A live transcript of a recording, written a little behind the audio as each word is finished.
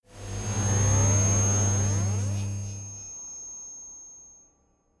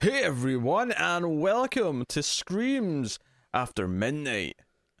Hey everyone, and welcome to Screams After Midnight.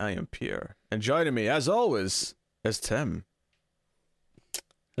 I am Pierre, and joining me, as always, is Tim.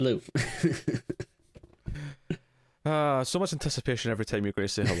 Hello. So much anticipation every time you're going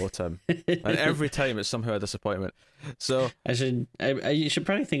to say hello, Tim, and every time it's somehow a disappointment. So I should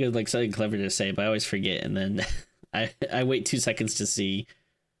probably think of like something clever to say, but I always forget, and then I wait 2 seconds to see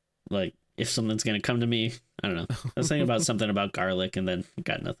like if something's gonna come to me. I don't know. I was thinking about something about garlic, and then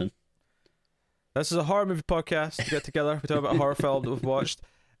got nothing. this is a horror movie podcast. We get together, we talk about a horror film that we've watched.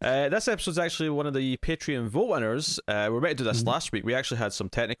 This episode's actually one of the Patreon vote winners. We were meant to do this last week. We actually had some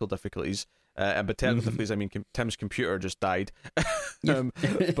technical difficulties. And by technical difficulties, I mean Tim's computer just died.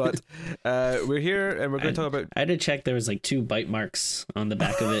 But we're here, and we're going to talk about... I had to check. There was like 2 bite marks on the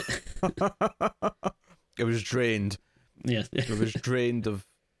back of it. It was drained. Yeah. It was drained of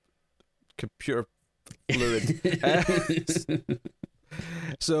computer fluid.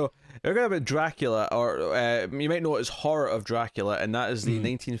 So we're going about Dracula, or you might know it as Horror of Dracula, and that is the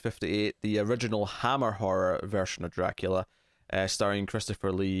 1958, the original Hammer horror version of Dracula, starring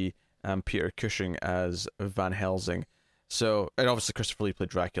Christopher Lee and Peter Cushing as Van Helsing. So, and obviously Christopher Lee played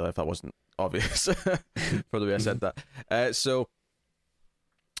Dracula, if that wasn't obvious for the way I said that. So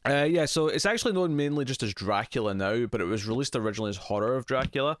it's actually known mainly just as Dracula now, but it was released originally as Horror of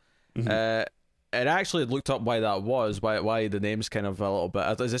Dracula. And I actually looked up why that was, why the name's kind of a little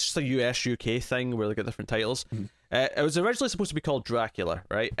bit... Is this just a US-UK thing where they get different titles? It was originally supposed to be called Dracula,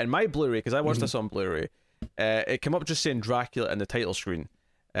 right? And my Blu-ray, because I watched this on Blu-ray, it came up just saying Dracula in the title screen.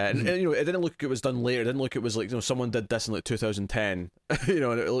 And you know, it didn't look like it was done later. It didn't look like it was like, you know, someone did this in like 2010. You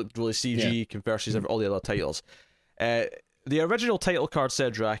know, and it looked really CG versus all the other titles. The original title card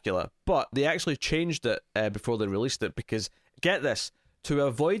said Dracula, but they actually changed it before they released it because, get this, to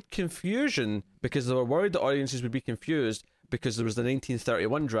avoid confusion, because they were worried the audiences would be confused because there was the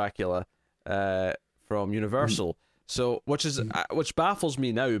 1931 Dracula from Universal. So, which baffles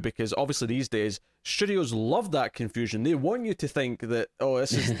me now, because obviously these days studios love that confusion. They want you to think that, oh,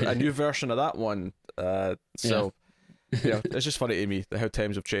 this is a new version of that one. So it's just funny to me how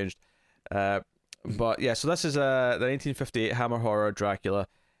times have changed. But yeah, so this is the 1958 Hammer horror Dracula,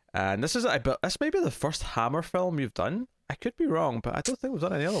 and this may be the first Hammer film you've done. I could be wrong, but I don't think we've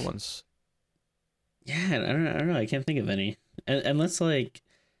done any other ones. Yeah, I don't know. I can't think of any. Unless like,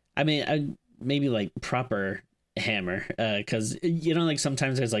 I mean, maybe like proper Hammer, because you know, like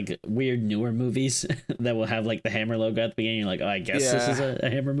sometimes there's like weird newer movies that will have like the Hammer logo at the beginning. You're like, oh, I guess this is a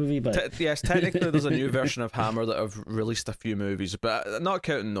Hammer movie, but yes, technically there's a new version of Hammer that have released a few movies, but not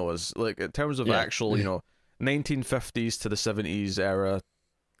counting those. Like in terms of actual, you know, 1950s to the 70s era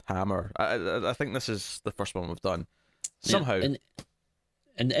Hammer, I think this is the first one we've done somehow.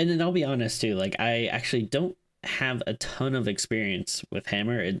 And I'll be honest too. Like I actually don't have a ton of experience with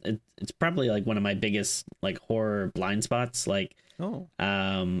Hammer. It's probably like one of my biggest like horror blind spots. Like,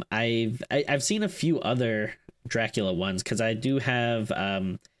 I've seen a few other Dracula ones, because I do have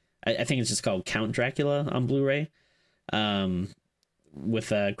I think it's just called Count Dracula on Blu-ray,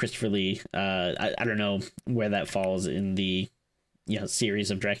 with Christopher Lee. I don't know where that falls in the series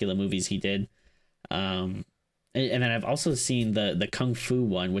of Dracula movies he did. And then I've also seen the Kung Fu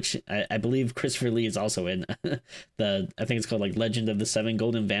one, which I believe Christopher Lee is also in. I think it's called like Legend of the Seven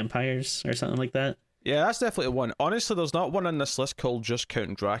Golden Vampires or something like that. Yeah, that's definitely one. Honestly, there's not one on this list called just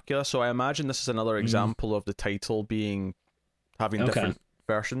Count Dracula, so I imagine this is another example of the title having different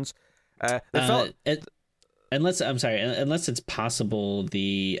versions. Unless it's possible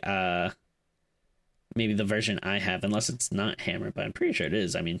the maybe the version I have, unless it's not Hammer, but I'm pretty sure it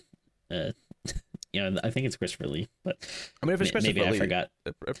is. I mean, I think it's Christopher Lee, but I mean, if it's Christopher Lee, I forgot.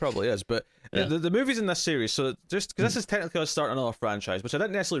 It probably is. But the movies in this series, so just because this is technically a start of another franchise, which I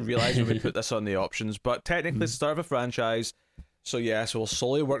didn't necessarily realize when we put this on the options, but technically it's the start of a franchise. So so we'll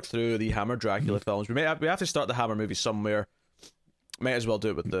slowly work through the Hammer Dracula films. We have to start the Hammer movie somewhere. Might as well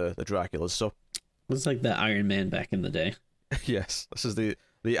do it with the Draculas. So it was like the Iron Man back in the day. Yes, this is the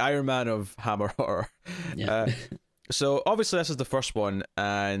Iron Man of Hammer horror. Yeah. So obviously this is the first one,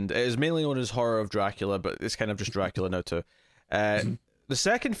 and it is mainly known as Horror of Dracula, but it's kind of just Dracula now too. The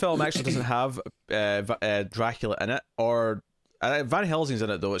second film actually doesn't have Dracula in it, or Van Helsing's in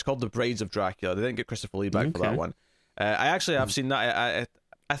it though. It's called The Brides of Dracula. They didn't get Christopher Lee back for that one. I actually have seen that.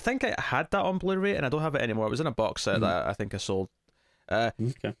 I think I had that on Blu-ray, and I don't have it anymore. It was in a box set that I think I sold. And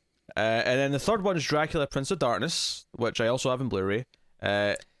then the third one is Dracula Prince of Darkness, which I also have in Blu-ray.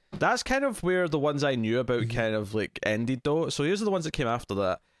 That's kind of where the ones I knew about kind of like ended though. So here's the ones that came after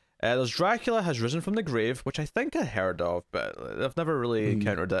that. There's Dracula Has Risen from the Grave, which I think I heard of, but I've never really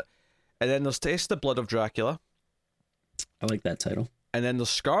encountered it. And then there's Taste the Blood of Dracula. I like that title. and then The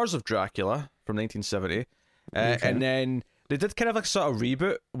Scars of Dracula from 1970, Okay. and then they did kind of like sort of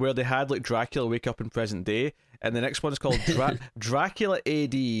reboot where they had like Dracula wake up in present day, and the next one is called Dracula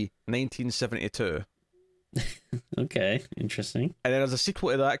AD 1972. Okay, interesting. And then there's a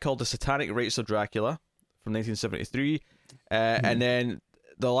sequel to that called The Satanic Rites of Dracula from 1973. And then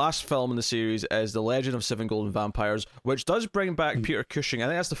the last film in the series is The Legend of Seven Golden Vampires, which does bring back Peter Cushing. I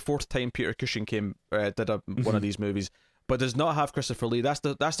think that's the fourth time Peter Cushing did one of these movies, but does not have Christopher Lee. That's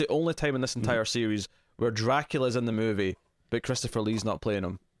the only time in this entire series where Dracula's in the movie, but Christopher Lee's not playing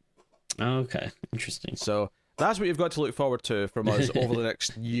him. Okay, interesting. So that's what you've got to look forward to from us over the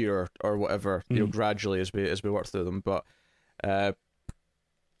next year or whatever, gradually as we work through them. But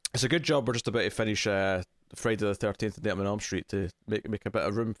it's a good job we're just about to finish Friday the 13th and Nightmare on Elm Street to make a bit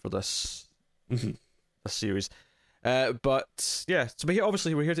of room for this this series. But yeah, so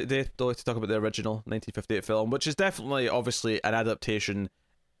we're here today though to talk about the original 1958 film, which is definitely obviously an adaptation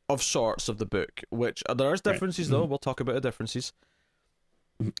of sorts of the book, which there is differences though. We'll talk about the differences.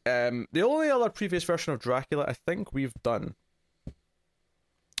 The only other previous version of Dracula I think we've done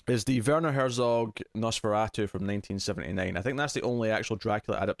is the Werner Herzog Nosferatu from 1979. I think that's the only actual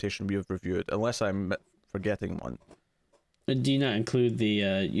Dracula adaptation we have reviewed, unless I'm forgetting one. Do you not include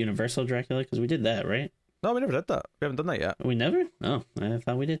the Universal Dracula? Because we did that, right? No, we never did that. We haven't done that yet. We never? Oh, I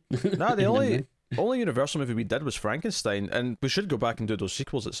thought we did. No, the only Universal movie we did was Frankenstein, and we should go back and do those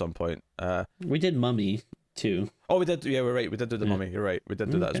sequels at some point. We did Mummy too. Oh, we did. Yeah, we're right. We did do the Mummy. You're right. We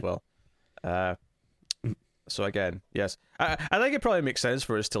did do that as well. So again, yes, I think it probably makes sense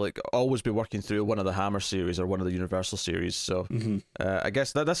for us to like always be working through one of the Hammer series or one of the Universal series. So I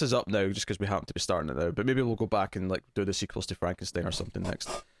guess that this is up now just because we happen to be starting it now. But maybe we'll go back and like do the sequels to Frankenstein or something next.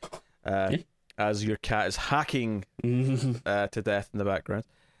 As your cat is hacking to death in the background.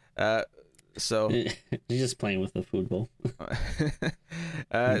 So he's just playing with the food bowl.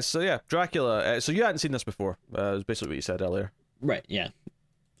 So yeah, Dracula. So you hadn't seen this before. Is basically what you said earlier. Right. Yeah.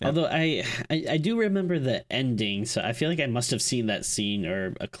 Although I do remember the ending, so I feel like I must have seen that scene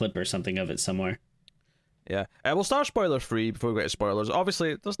or a clip or something of it somewhere. Yeah, we'll start spoiler free before we get to spoilers.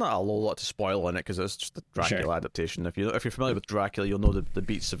 Obviously, there's not a lot to spoil in it because it's just a Dracula adaptation. If you're familiar with Dracula, you'll know the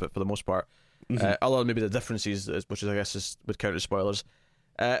beats of it for the most part. Other than maybe the differences, which I guess would count as spoilers.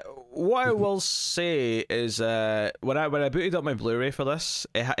 What I will say is when I booted up my Blu-ray for this,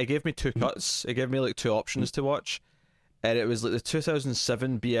 it gave me two cuts. It gave me like two options to watch. And it was like the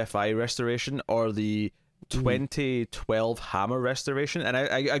 2007 BFI restoration or the 2012 Hammer restoration. And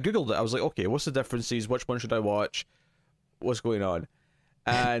I googled it. I was like, okay, what's the differences? Which one should I watch? What's going on?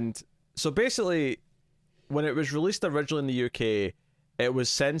 And so basically, when it was released originally in the UK, it was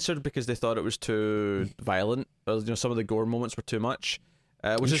censored because they thought it was too violent. Some of the gore moments were too much,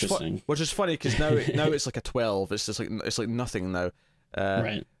 which is funny because now it's like a 12. It's just like nothing now.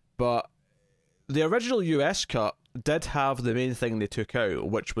 Right. But the original US cut did have the main thing they took out,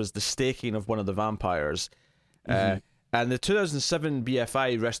 which was the staking of one of the vampires. And the 2007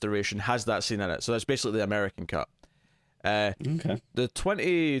 BFI restoration has that scene in it, so that's basically the American cut. Okay. The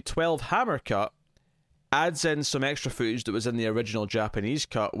 2012 Hammer cut adds in some extra footage that was in the original Japanese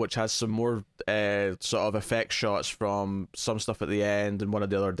cut, which has some more sort of effect shots from some stuff at the end and one of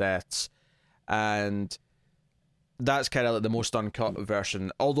the other deaths. And that's kind of like the most uncut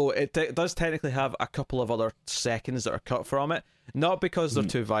version, although it does technically have a couple of other seconds that are cut from it, not because they're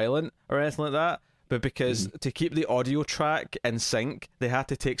too violent or anything like that, but because to keep the audio track in sync, they had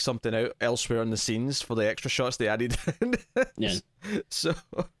to take something out elsewhere in the scenes for the extra shots they added. Yeah. So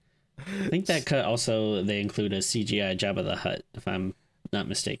I think that cut also, they include a CGI Jabba the Hutt, if I'm not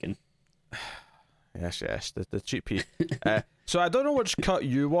mistaken. Yes, the cheap Pete. So I don't know which cut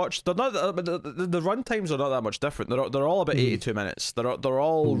you watched. They're not, the run times are not that much different. They're all about 82 minutes. They're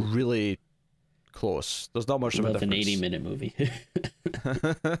all really close. There's not much of a difference. An 80-minute movie.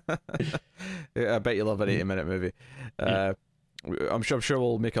 Yeah, I bet you love an 80-minute movie. I'm sure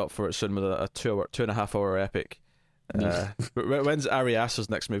we'll make up for it soon with a 2.5 hour epic. When's Ari Aster's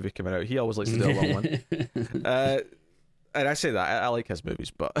next movie coming out? He always likes to do a long one. And I say that I like his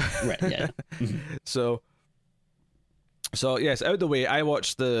movies, but right, yeah. So yes, out the way, I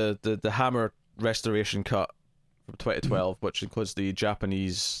watched the Hammer restoration cut from 2012, which includes the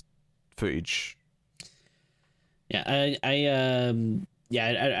Japanese footage. Yeah, I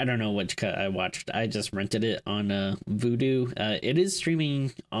don't know which cut I watched. I just rented it on Vudu. It is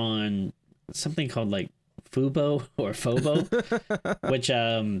streaming on something called like Fubo or Fobo, which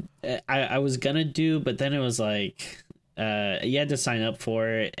I was gonna do, but then it was like you had to sign up for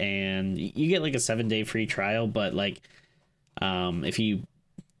it, and you get like a 7-day free trial, but like if you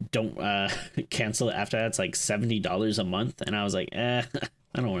don't cancel it after that. It's like $70 a month, and I was like, I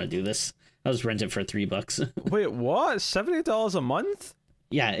don't want to do this. I'll just rent it for $3. Wait, what? $70 a month?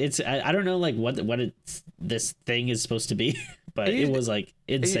 Yeah, it's I don't know like what this thing is supposed to be, but it was like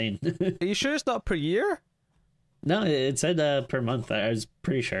insane. Are you sure it's not per year? No, it said per month. I was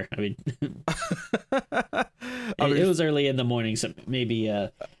pretty sure. I mean, it was early in the morning, so maybe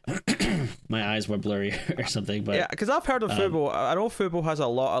my eyes were blurry or something. But yeah, because I've heard of Fubo. I know Fubo has a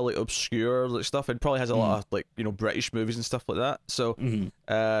lot of like obscure like stuff. It probably has a lot of like British movies and stuff like that. So,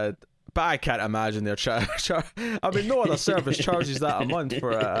 but I can't imagine they're I mean, no other service charges that a month for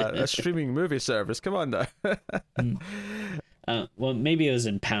a streaming movie service. Come on now. Well, maybe it was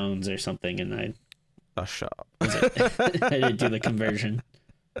in pounds or something, and Oh, shut up. I didn't do the conversion.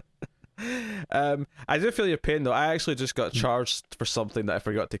 I do feel your pain though. I actually just got charged for something that I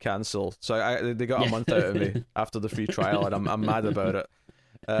forgot to cancel, so they got a month out of me after the free trial, and I'm mad about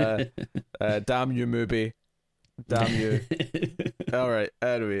it. Damn you, movie. Damn you. All right.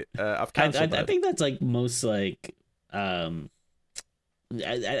 Anyway, I've cancelled. I think that's like most like I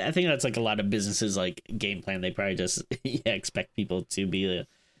think that's like a lot of businesses like game plan. They probably just expect people to be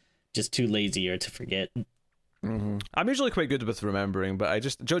just too lazy or to forget. Mm-hmm. I'm usually quite good with remembering, but I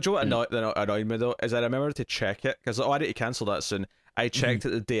just Joe what annoyed me though is I remember to check it because I need to cancel that soon. I checked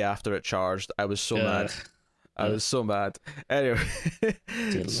it the day after it charged. I was so mad. I was so mad. Anyway,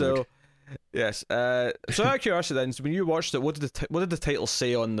 so yes. So out of curiosity, then, so when you watched it, what did the title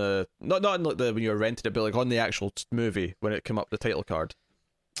say on the not in like the when you were renting it, but like on the actual movie when it came up the title card?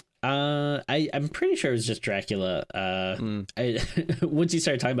 I'm pretty sure it was just Dracula. Once you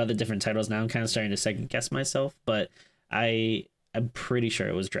started talking about the different titles, now I'm kind of starting to second guess myself, but I'm pretty sure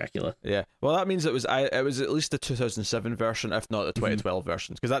it was Dracula. Yeah, well, that means it was at least the 2007 version, if not the 2012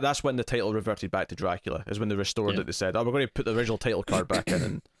 version, because that's when the title reverted back to Dracula. Is when they restored it. They said, "Oh, we're going to put the original title card back in."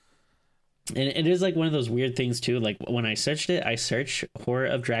 And it is like one of those weird things too. Like when I searched it, I search Horror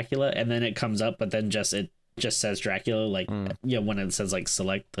of Dracula, and then it comes up, but then it just says Dracula, like when it says like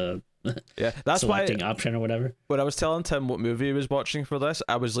select the that's selecting why option or whatever. When I was telling Tim what movie he was watching for this,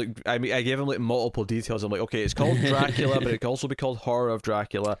 I was like, I gave him like multiple details. I'm like, okay, it's called Dracula, but it can also be called Horror of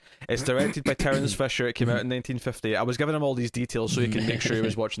Dracula. It's directed by Terence Fisher. It came out in 1950. I was giving him all these details so he could make sure he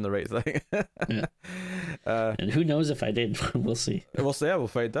was watching the right thing. And who knows if I did? We'll see. We'll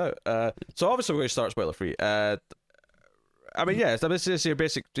find out. So obviously we're going to start spoiler free. I mean, yeah, it's your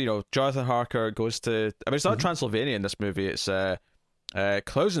basic, Jonathan Harker goes to, I mean, it's not Transylvania in this movie, it's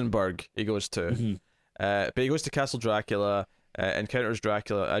Klausenberg he goes to. But he goes to Castle Dracula, encounters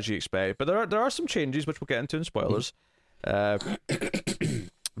Dracula, as you expect. But there are some changes, which we'll get into in spoilers. But yeah,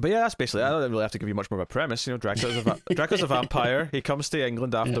 that's basically it. I don't really have to give you much more of a premise. Dracula's a vampire. He comes to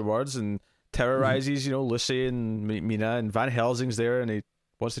England afterwards and terrorizes, Lucy and Mina, and Van Helsing's there, and he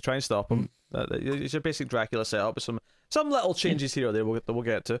wants to try and stop him. It's your basic Dracula setup with some little changes here or there we'll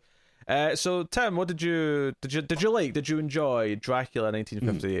get to. So Tim, what did you enjoy Dracula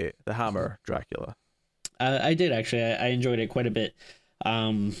 1958, the Hammer Dracula? I did actually. I enjoyed it quite a bit.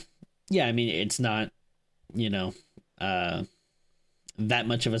 Yeah, I mean it's not that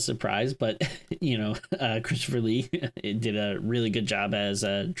much of a surprise, but Christopher Lee did a really good job as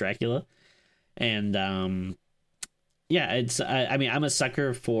Dracula, and yeah, it's I mean I'm a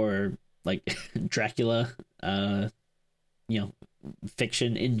sucker for like Dracula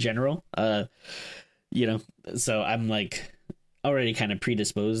fiction in general, so I'm like already kind of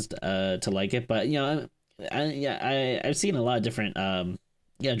predisposed to like it, but I've seen a lot of different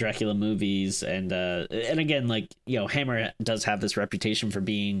Dracula movies, and again, like Hammer does have this reputation for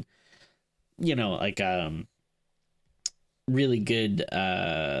being really good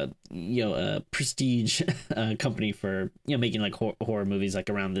prestige company for making like horror movies like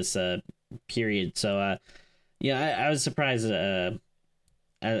around this period. So I was surprised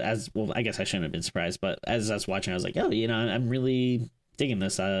as well. I guess I shouldn't have been surprised, but as I was watching I was like, I'm really digging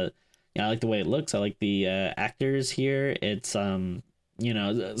this. I like the way it looks. I like the actors here. It's sometimes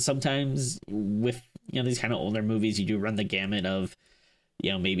with these kind of older movies you do run the gamut of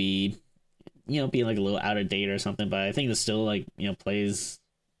maybe being like a little out of date or something, but I think this still like plays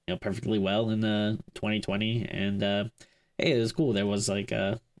perfectly well in 2020. And hey, it was cool. There was like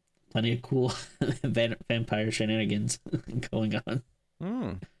plenty of cool vampire shenanigans going on.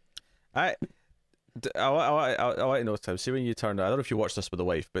 I want to know, Tim. See, when you turned, I don't know if you watched this with the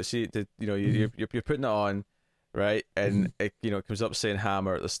wife, but see, you're putting it on, right? And it comes up saying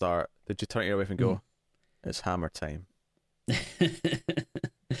Hammer at the start. Did you turn to your wife and go, "It's Hammer time"?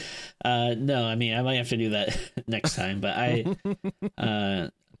 No, I mean I might have to do that next time, but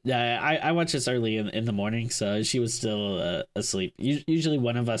Yeah, I watch this early in the morning, so she was still asleep. Usually,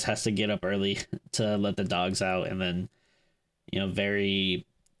 one of us has to get up early to let the dogs out, and then, very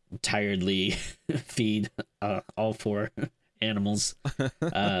tiredly feed all four animals.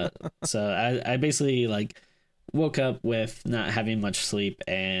 So I basically like woke up with not having much sleep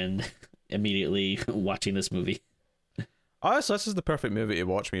and immediately watching this movie. Honestly, this is the perfect movie to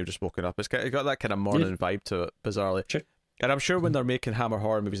watch when you've just woken up. It's got that kind of morning vibe to it, bizarrely. Sure. And I'm sure when they're making Hammer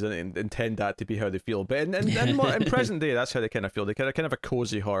horror movies, they intend that to be how they feel. But in present day, that's how they kind of feel. They kind of a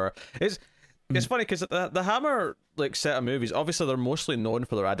cozy horror. It's funny because the Hammer like set of movies, obviously they're mostly known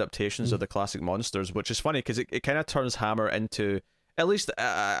for their adaptations of the classic monsters, which is funny because it kind of turns Hammer into, at least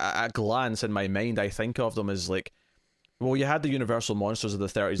a glance in my mind, I think of them as like, well, you had the Universal monsters of the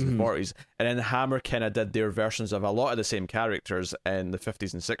 30s and 40s, and then Hammer kind of did their versions of a lot of the same characters in the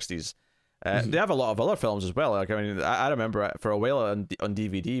 50s and 60s. They have a lot of other films as well. Like, I mean, I remember for a while on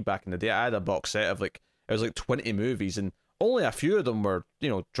DVD back in the day, I had a box set of like, it was like 20 movies, and only a few of them were,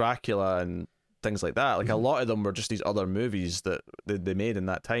 Dracula and things like that. Like, a lot of them were just these other movies that they made in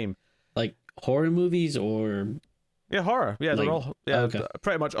that time. Like horror movies or... Yeah, horror. Yeah, they're all okay.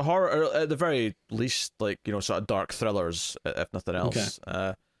 pretty much horror, or at the very least, like, sort of dark thrillers, if nothing else.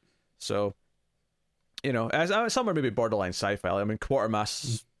 Okay. So, as some are maybe borderline sci-fi. I mean,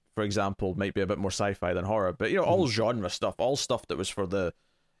 Quatermass, for example, might be a bit more sci-fi than horror, but all genre stuff, all stuff that was for the,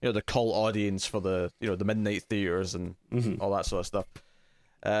 the cult audience, for the, the midnight theaters and all that sort of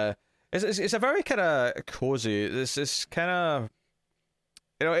stuff. It's a very kind of cozy. This kind of,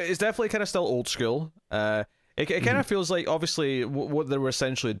 it's definitely kind of still old school. It kind of feels like, obviously, what they were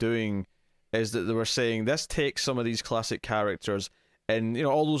essentially doing is that they were saying, this takes some of these classic characters, and,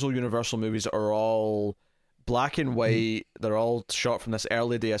 all those old Universal movies are all black and white, they're all shot from this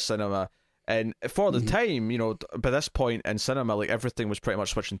early day of cinema, and for the time, by this point in cinema, like, everything was pretty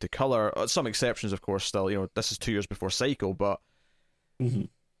much switching to colour, some exceptions, of course, still, this is 2 years before Psycho, but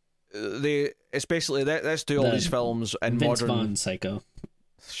it's basically, let's do all these films in Vince modern... Vaughn Psycho.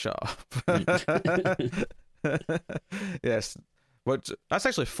 Shut up. Yes, but that's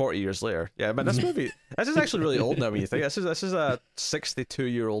actually 40 years later. Yeah, man, this is actually really old now when you think. This is a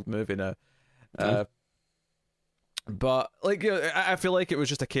 62-year-old movie now. But like, I feel like it was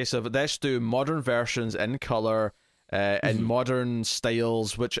just a case of, let's do modern versions in color, in modern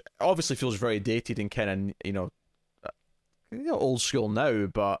styles, which obviously feels very dated and kind of old school now.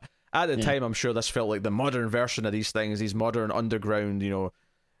 But at the time, I'm sure this felt like the modern version of these things, these modern underground,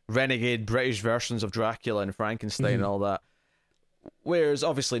 renegade British versions of Dracula and Frankenstein and all that. Whereas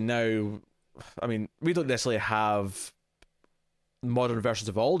obviously now, I mean, we don't necessarily have modern versions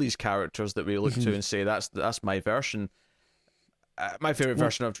of all these characters that we look to and say that's my version. My favorite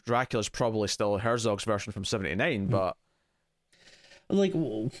version of Dracula is probably still Herzog's version from '79, but like,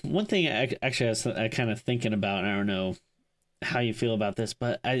 one thing I was kind of thinking about, and I don't know how you feel about this,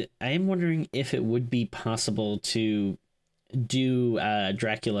 but I am wondering if it would be possible to do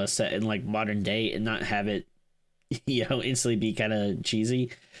Dracula set in like modern day and not have it instantly be kind of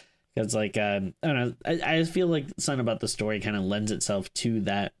cheesy, because like I don't know, I feel like something about the story kind of lends itself to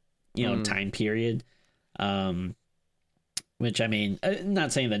that time period, which, I mean, I'm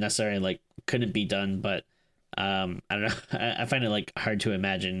not saying that necessarily like couldn't be done, but I don't know, I find it like hard to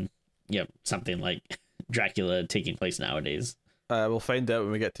imagine something like Dracula taking place nowadays. We'll find out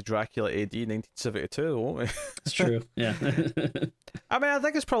when we get to Dracula AD 1972, won't we? It's true, yeah. I mean, I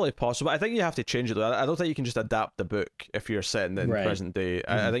think it's probably possible. I think you have to change it, though. I don't think you can just adapt the book if you're set in present day.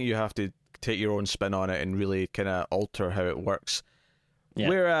 I think you have to take your own spin on it and really kind of alter how it works. Yeah.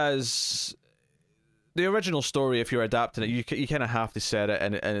 Whereas the original story, if you're adapting it, you kind of have to set it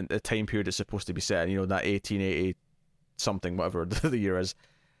in the time period it's supposed to be set in, that 1880 something, whatever the year is.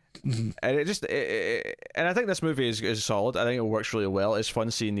 And and I think this movie is solid. I think it works really well. It's fun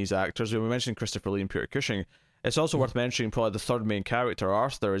seeing these actors. When we mentioned Christopher Lee and Peter Cushing, it's also worth mentioning probably the third main character,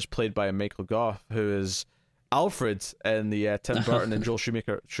 Arthur, is played by Michael Gough, who is Alfred in the Tim Burton and Joel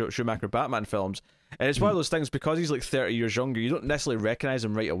Schumacher Batman films. And it's one of those things, because he's like 30 years younger, you don't necessarily recognize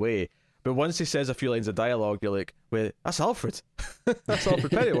him right away, but once he says a few lines of dialogue, you're like, wait, that's Alfred. That's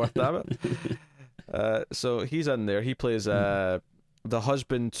Alfred Pennyworth, damn it. So he's in there. He plays the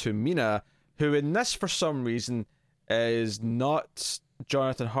husband to Mina, who in this, for some reason, is not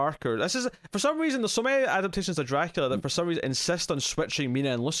Jonathan Harker. This is, for some reason, there's so many adaptations of Dracula that for some reason insist on switching Mina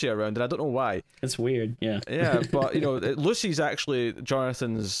and Lucy around, and I don't know why. It's weird, yeah. Yeah, but Lucy's actually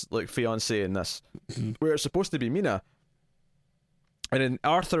Jonathan's like fiance in this, where it's supposed to be Mina. And then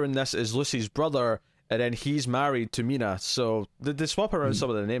Arthur in this is Lucy's brother, and then he's married to Mina. So they swap around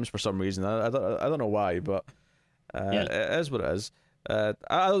some of the names for some reason. I don't know why, but it is what it is. I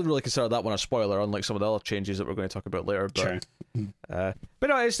don't really consider that one a spoiler, unlike some of the other changes that we're going to talk about later. But, Sure. But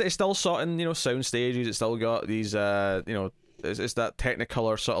no, it's still shot in, sound stages. It's still got these, it's that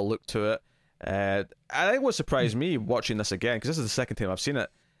Technicolor sort of look to it. I think what surprised me watching this again, because this is the second time I've seen it,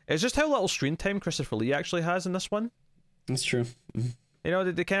 is just how little screen time Christopher Lee actually has in this one. That's true.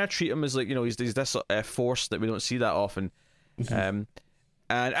 They kind of treat him as like, he's this force that we don't see that often. And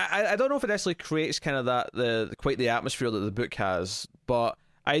I don't know if it necessarily creates kind of that quite the atmosphere that the book has, but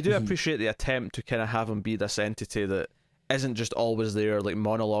I do appreciate the attempt to kind of have him be this entity that isn't just always there, like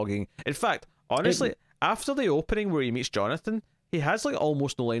monologuing. In fact, honestly, after the opening where he meets Jonathan, he has like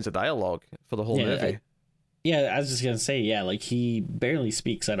almost no lines of dialogue for the whole movie. I was just gonna say, like he barely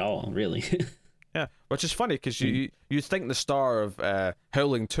speaks at all, really. Yeah, which is funny because you think the star of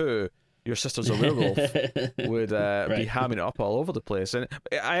Howling 2, Your Sister's a Werewolf, would be hamming it up all over the place. And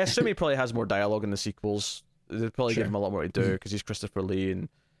I assume he probably has more dialogue in the sequels. They'd probably give him a lot more to do because he's Christopher Lee and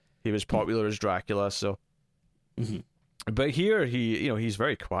he was popular as Dracula. So, but here he's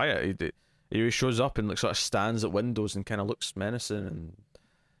very quiet. He shows up and like sort of stands at windows and kind of looks menacing,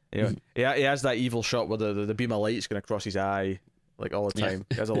 and he has that evil shot where the beam of light's going across his eye like all the time.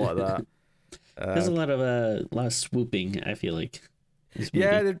 He has a lot of that. There's a lot of swooping, I feel like.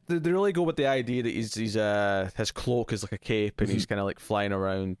 Yeah, they really go with the idea that he's his cloak is like a cape and he's kind of like flying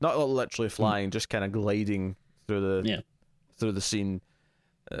around, not literally flying, just kind of gliding through the scene,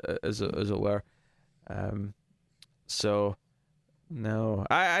 as it were. So no,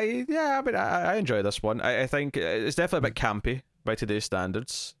 I enjoy this one. I think it's definitely a bit campy by today's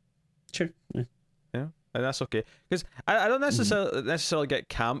standards. Sure. Yeah. And that's okay, because I don't necessarily get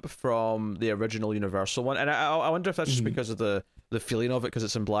camp from the original Universal one, and I wonder if that's just because of the feeling of it, because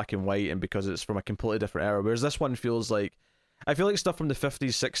it's in black and white and because it's from a completely different era, whereas this one feels like, I feel like stuff from the 50s,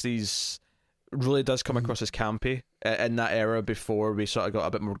 60s really does come across as campy in that era before we sort of got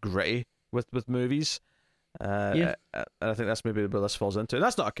a bit more gritty with movies. And I think that's maybe where this falls into, and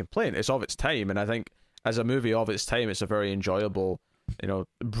that's not a complaint, it's of its time, and I think as a movie of its time, it's a very enjoyable,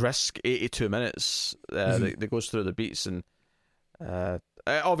 brisk 82 minutes that goes through the beats, and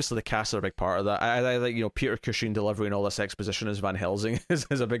obviously the cast are a big part of that. I think Peter Cushing delivering all this exposition as Van Helsing is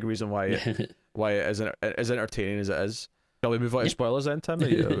a big reason why it is as entertaining as it is. Shall we move on to spoilers then, Tim?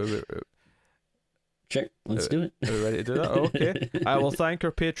 Sure, let's do it. Are we ready to do that? Okay. I will thank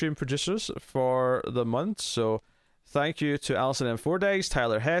our Patreon producers for the month. So thank you to Alison M. Fordyce,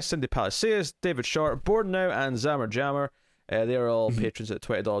 Tyler Hess, Cindy Palacios, David Short, Bordenau, and Zammer Jammer. They are all patrons at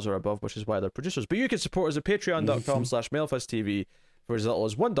 $20 or above, which is why they're producers. But you can support us at patreon.com/MailFuzzTV for as little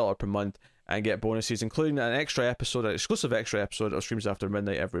as $1 per month and get bonuses, including an exclusive extra episode of Streams After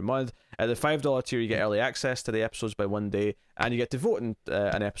Midnight every month. At the $5 tier, you get early access to the episodes by one day, and you get to vote in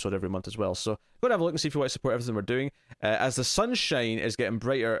an episode every month as well. So go and have a look and see if you want to support everything we're doing. As the sunshine is getting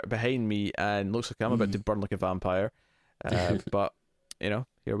brighter behind me and looks like I'm about to burn like a vampire. But,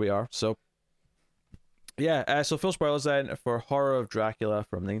 here we are. So, yeah, so full spoilers then for Horror of Dracula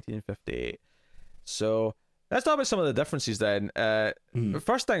from 1958. So let's talk about some of the differences then.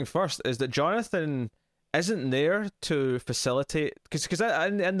 First thing first is that Jonathan isn't there to facilitate, because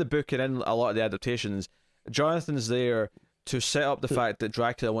in the book and in a lot of the adaptations, Jonathan's there to set up the fact that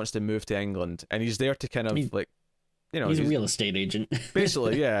Dracula wants to move to England, and he's there to kind of he's a real estate agent.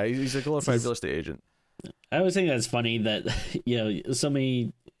 Basically, yeah, he's a glorified real estate agent. I always think that's funny that so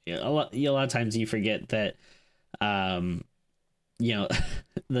many a lot of times you forget that a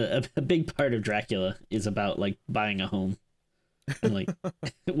big part of Dracula is about like buying a home, and like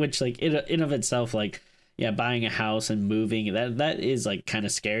which like in of itself, like buying a house and moving, that is like kind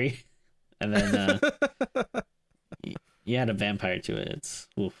of scary, and then you add a vampire to it, it's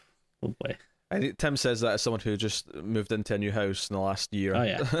oh boy. I think Tim says that as someone who just moved into a new house in the last year. Oh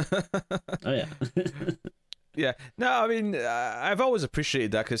yeah. Yeah. No, I mean, I've always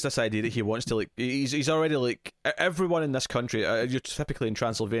appreciated that, because this idea that he wants to, like, he's already, like, everyone in this country, you're typically in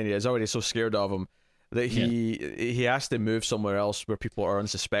Transylvania, is already so scared of him that he has to move somewhere else where people are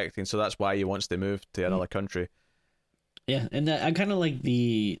unsuspecting, so that's why he wants to move to another country. Yeah, and I kind of like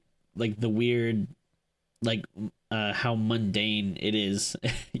the weird, like, how mundane it is.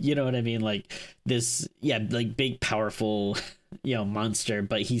 You know what I mean? Like this, like big, powerful, monster,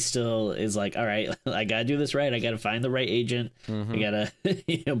 but he still is like, all right, I gotta do this right. I gotta find the right agent. I gotta,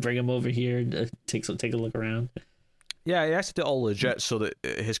 bring him over here, take a look around. Yeah, he has to do it all legit so that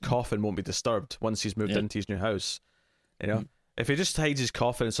his coffin won't be disturbed once he's moved into his new house. If he just hides his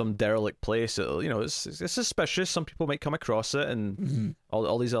coffin in some derelict place, it's suspicious. Some people might come across it, and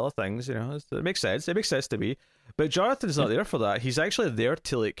all these other things. It makes sense. It makes sense to me. But Jonathan's not there for that. He's actually there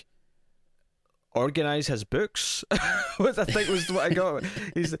to, like, organize his books. Which I think was what I got.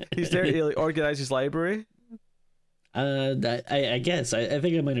 He's there to like organize his library. I guess I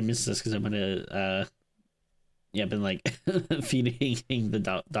think I might have missed this because I might have been like feeding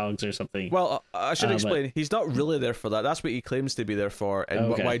the dogs or something. Well, I should explain. He's not really there for that. That's what he claims to be there for, and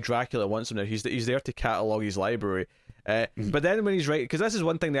why Dracula wants him there. He's there to catalog his library. But then when he's writing, because this is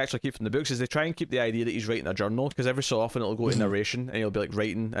one thing they actually keep from the books, is they try and keep the idea that he's writing a journal, because every so often it'll go to narration and he'll be like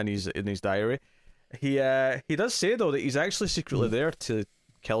writing in his diary. He does say though that he's actually secretly there to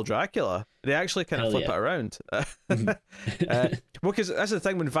kill Dracula. They actually kind of flip it around. Well, because that's the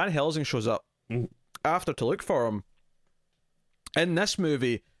thing, when Van Helsing shows up after to look for him in this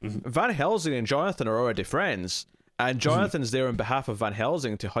movie, Van Helsing and Jonathan are already friends. And Jonathan's there on behalf of Van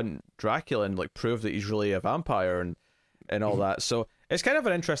Helsing to hunt Dracula and like prove that he's really a vampire and all that. So it's kind of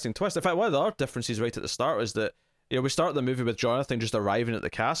an interesting twist. In fact, one of the other differences right at the start is that we start the movie with Jonathan just arriving at the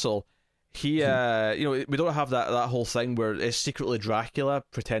castle. He we don't have that whole thing where it's secretly Dracula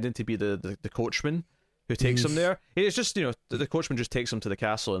pretending to be the coachman who takes him there. It's just the coachman just takes him to the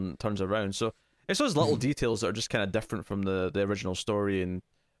castle and turns around. So it's those little details that are just kind of different from the original story and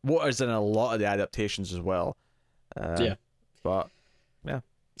what is in a lot of the adaptations as well. But yeah,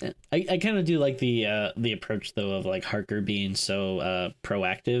 I kind of do like the approach though of like Harker being so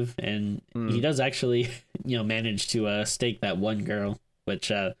proactive, and he does actually manage to stake that one girl, which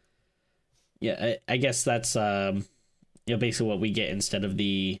I guess that's basically what we get instead of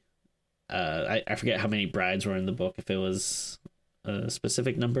the I forget how many brides were in the book, if it was a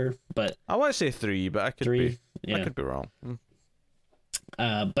specific number, but I want to say 3, but I could be wrong.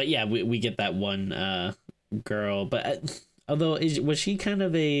 But yeah, we get that one girl, but although was she kind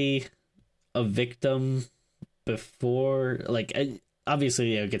of a victim before, like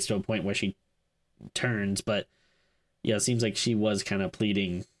obviously it gets to a point where she turns, but it seems like she was kind of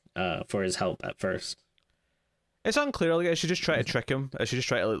pleading for his help at first. It's unclear. Like, she just try to trick him. She just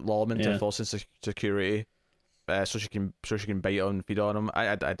try to lull him into a false sense of security, so she can bite on, feed on him.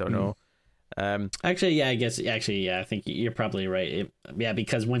 I don't know. Actually, I think you're probably right.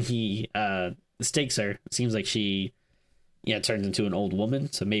 Because when he stakes her, it seems like she turns into an old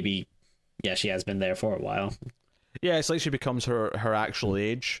woman, so maybe she has been there for a while. It's like she becomes her actual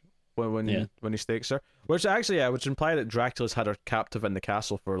age when he stakes her, which actually which imply that Dracula's had her captive in the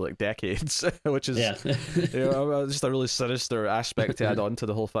castle for like decades, which is just a really sinister aspect to add on to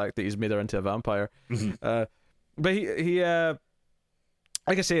the whole fact that he's made her into a vampire. But he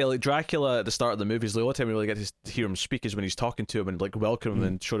like I say, like Dracula at the start of the movies, the only time we really get to hear him speak is when he's talking to him and like welcome him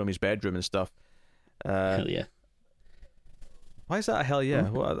and showing him his bedroom and stuff. Hell yeah. Why is that a hell yeah?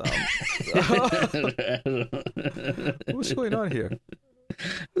 What's going on here?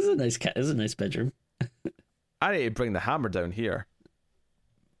 This is a nice cat. This is a nice bedroom. I need to bring the hammer down here.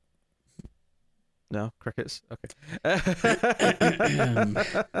 No crickets. Okay.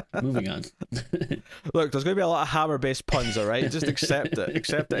 Moving on. Look, there's going to be a lot of hammer-based puns. All right, just accept it.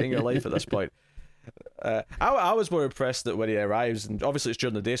 Accept it in your life at this point. I was more impressed that when he arrives, and obviously it's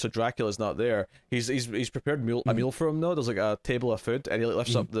during the day, so Dracula's not there. He's prepared a meal for him though. There's like a table of food, and he like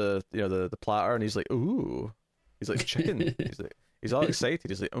lifts up the platter, and he's like, ooh, he's like chicken. He's all excited.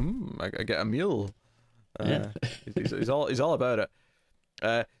 He's like, I get a meal. He's all about it.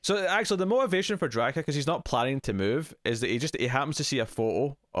 So actually, the motivation for Dracula, because he's not planning to move, is that he happens to see a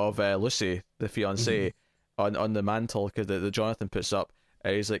photo of Lucy, the fiancée, on the mantle because the Jonathan puts up.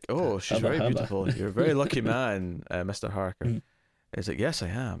 He's like, oh, she's very beautiful. You're a very lucky man, Mr. Harker. He's like, yes, I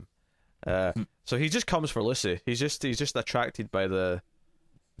am. So he just comes for Lucy. He's just attracted by the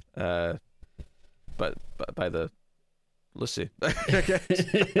by the Lucy.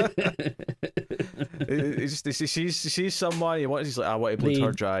 he sees someone. He's like, I want to bleed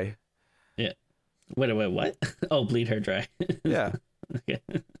her dry. Yeah. Wait, what? Oh, bleed her dry. Yeah. Okay.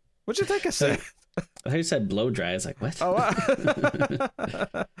 What'd you think I said? I thought you said blow dry. I was like, what?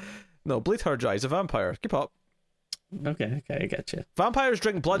 Oh, no, bleed her dry. He's a vampire. Keep up. Okay, I got you. Vampires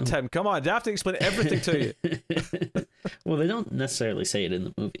drink blood, Tim. Come on, they have to explain everything to you. Well, they don't necessarily say it in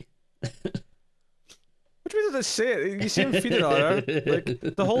the movie. What do you mean they say it? You see him feeding on her.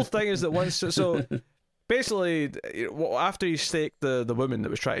 Like, the whole thing is that once... So, basically, after he staked the woman that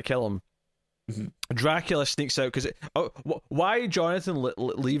was trying to kill him, Dracula sneaks out because why Jonathan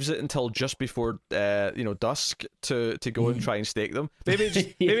leaves it until just before dusk to go and try and stake them. Maybe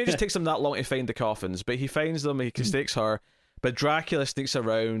it just takes him that long to find the coffins, but he finds them. He stakes her, but Dracula sneaks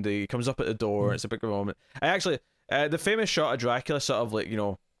around. He comes up at the door. It's a big moment. I actually the famous shot of Dracula sort of like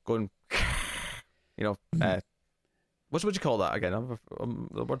going what would you call that again?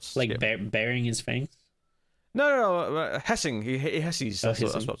 The words like baring his fangs. No, hissing. He hisses. That's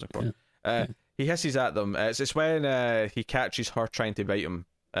what it's called. he hisses at them. It's when he catches her trying to bite him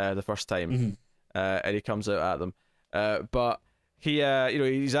the first time, and he comes out at them. But he,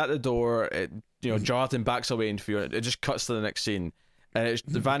 he's at the door. Jonathan backs away in fear. It just cuts to the next scene, and it's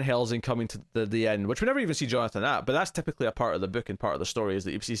Van Helsing coming to the inn, which we never even see Jonathan at. But that's typically a part of the book and part of the story is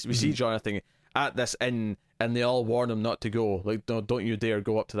that we see Jonathan at this inn, and they all warn him not to go. Like, no, don't you dare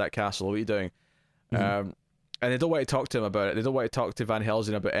go up to that castle. What are you doing? And they don't want to talk to him about it. They don't want to talk to Van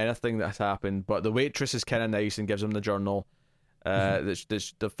Helsing about anything that's happened. But the waitress is kind of nice and gives him the journal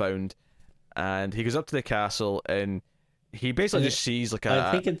that they've found. And he goes up to the castle, and he basically just sees like a.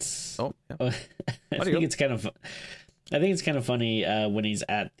 I think it's. Oh, yeah. I think it's kind of. I think it's kind of funny when he's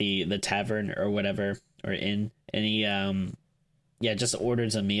at the tavern or whatever or inn, and he just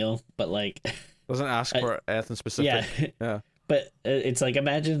orders a meal, but like doesn't ask for anything specific. Yeah. But it's like,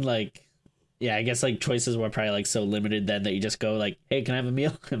 imagine like. Yeah, I guess like choices were probably like so limited then that you just go like, "Hey, can I have a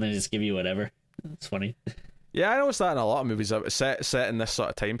meal?" and then just give you whatever. It's funny. Yeah, I noticed that in a lot of movies set in this sort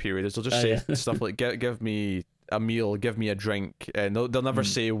of time period. Is they'll just say stuff like, "Give me a meal, give me a drink," and they'll never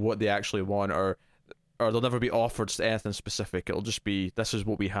say what they actually want, or they'll never be offered anything specific. It'll just be, "This is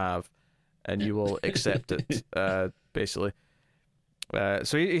what we have," and you will accept it. Basically.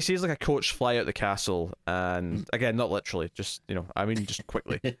 So he sees like a coach fly out the castle, and again, not literally, just just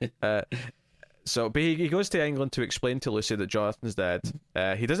quickly. But he goes to England to explain to Lucy that Jonathan's dead.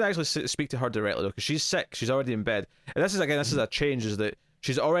 He doesn't actually speak to her directly though, because she's sick. She's already in bed, and this is a change, is that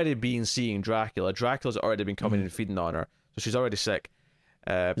she's already been seeing Dracula. Dracula's already been coming and feeding on her, so she's already sick.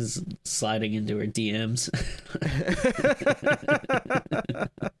 Sliding into her DMs.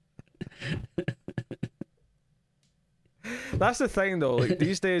 That's the thing though. Like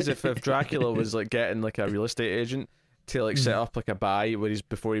these days, if Dracula was like getting like a real estate agent to like set up like a buy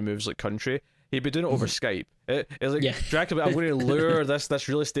before he moves like country, he'd be doing it over Skype. It's like Dracula, I'm going to lure this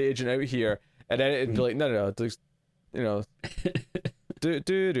real estate agent out here, and then it'd be like, no, what's the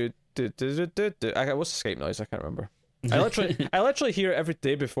Skype noise? I can't remember. I literally hear it every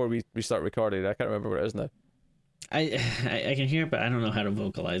day before we start recording. I can't remember what it is now. I can hear it, but I don't know how to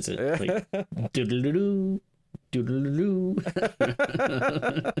vocalize it. Like doodle-doo, doodle-doo.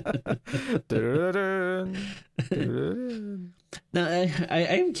 Now, I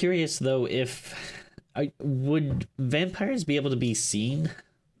am curious though, would vampires be able to be seen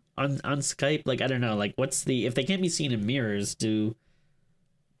on Skype? Like, I don't know, like if they can't be seen in mirrors,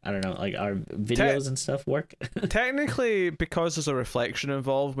 I don't know, like our videos and stuff work? Technically, because there's a reflection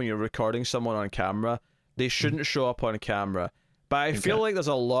involved when you're recording someone on camera, they shouldn't show up on camera. But I feel like there's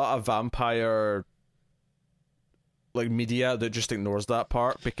a lot of vampire like media that just ignores that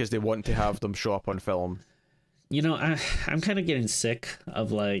part because they want to have them show up on film. I'm kind of getting sick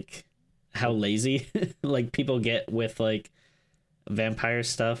of like how lazy like people get with like vampire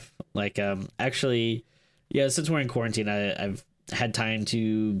stuff. Like actually, yeah, since we're in quarantine, I've had time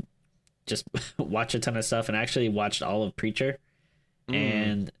to just watch a ton of stuff, and actually watched all of Preacher.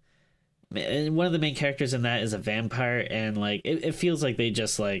 And one of the main characters in that is a vampire, and like it feels like they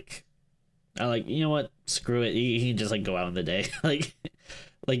just like are like, you know what, screw it, he can just like go out in the day.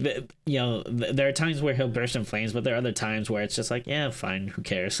 There are times where he'll burst in flames, but there are other times where it's just like, yeah, fine, who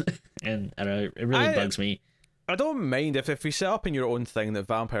cares? And I don't know, it really bugs me. I don't mind if you set up in your own thing that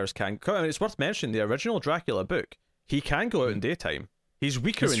vampires can. I mean, it's worth mentioning the original Dracula book. He can go out in daytime. He's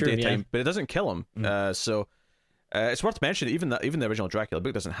weaker in daytime, but it doesn't kill him. So it's worth mentioning even the original Dracula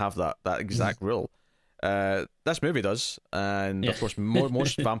book doesn't have that exact rule. This movie does, and of course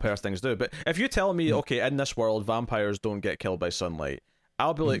most vampire things do. But if you tell me, okay, in this world vampires don't get killed by sunlight,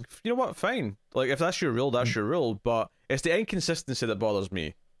 I'll be like, you know what, fine. Like, if that's your rule, that's your rule. But it's the inconsistency that bothers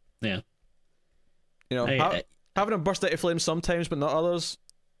me. Yeah. Having them burst out of flames sometimes, but not others.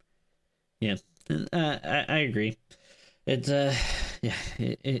 Yeah, I agree. It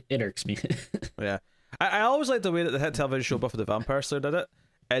irks me. Yeah, I always like the way that the hit television show Buffy the Vampire Slayer did it.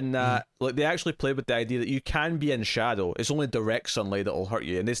 And like they actually played with the idea that you can be in shadow. It's only direct sunlight that'll hurt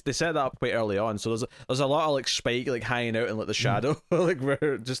you, and they set that up quite early on. So there's a lot of like Spike like hanging out in like the shadow, like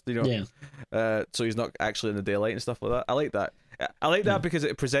where just so he's not actually in the daylight and stuff like that. I like that. I like that because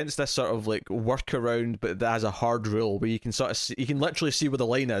it presents this sort of like workaround, but that has a hard rule where you can sort of see, you can literally see where the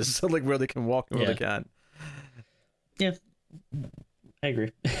line is, like where they can walk and where they can't. Yeah, I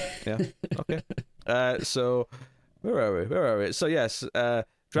agree. Yeah. Okay. So where are we? So yes,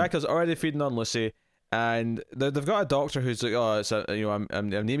 Dracula's already feeding on Lucy, and they've got a doctor who's like, oh, it's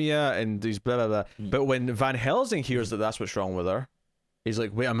anemia, and he's blah blah blah. But when Van Helsing hears that that's what's wrong with her, he's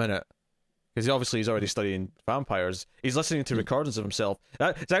like, wait a minute, because obviously he's already studying vampires. He's listening to recordings of himself.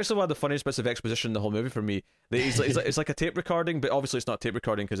 It's actually one of the funniest bits of exposition in the whole movie for me. It's like a tape recording, but obviously it's not a tape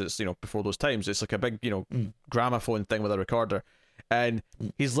recording because it's, before those times. It's like a big, gramophone thing with a recorder. And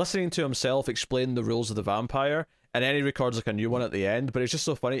he's listening to himself explain the rules of the vampire, and then he records like a new one at the end. But it's just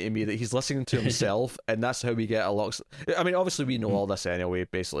so funny to me that he's listening to himself, and that's how we get a lot. I mean, obviously we know all this anyway,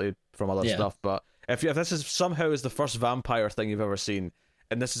 basically from other stuff. But if this is somehow is the first vampire thing you've ever seen,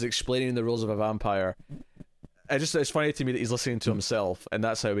 and this is explaining the rules of a vampire, it's funny to me that he's listening to himself, and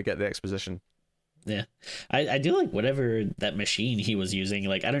that's how we get the exposition. Yeah, I do like whatever that machine he was using.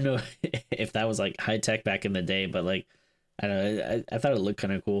 Like, I don't know if that was like high tech back in the day, but like, I don't know. I thought it looked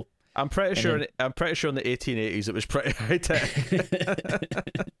kind of cool. I'm pretty sure in the 1880s it was pretty high tech.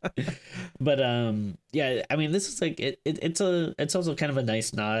 But yeah, I mean, this is like it's also kind of a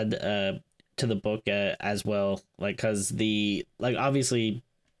nice nod to the book as well, like, because obviously,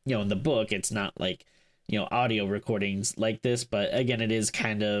 in the book it's not like audio recordings like this, but again, it is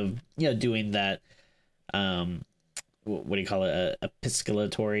kind of doing that what do you call it, a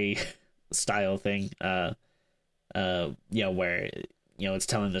epistolatory style thing, where it's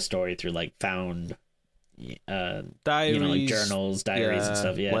telling the story through like found diaries, like journals, diaries, and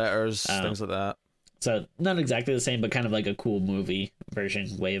stuff, letters, things like that. So not exactly the same, but kind of like a cool movie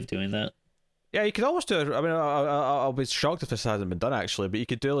version way of doing that. Yeah, you could almost do it. I mean, I'll be shocked if this hasn't been done, actually, but you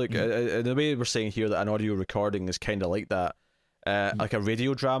could do like the way we're saying here that an audio recording is kind of like that, like a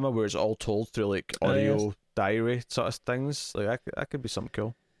radio drama where it's all told through like audio diary sort of things. Like that could be something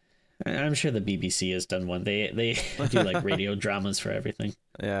cool. I'm sure the BBC has done one. They do like radio dramas for everything.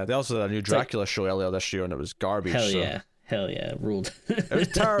 Yeah, they also did a new Dracula show earlier this year, and it was garbage. Hell yeah, ruled. It was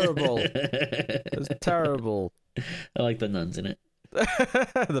terrible. It was terrible. I like the nuns in it.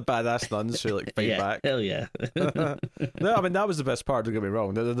 The badass nuns who like fight back. Hell yeah. No, I mean that was the best part. Don't get me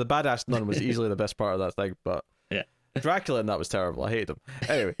wrong. The badass nun was easily the best part of that thing, but yeah, Dracula and that was terrible. I hated him.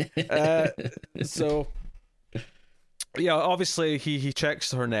 Anyway, so yeah, obviously he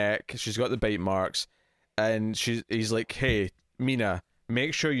checks her neck. She's got the bite marks, and he's like, "Hey, Mina,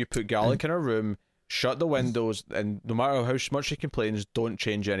 make sure you put garlic in her room, shut the windows, and no matter how much she complains, don't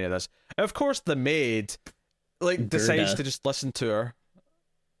change any of this." And of course, the maid decides to just listen to her.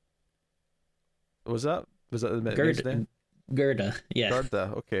 Was that the maid's name? Gerda, yeah.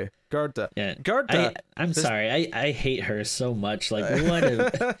 Gerda, okay. Gerda. Yeah. Gerda. I'm sorry. I hate her so much. Like,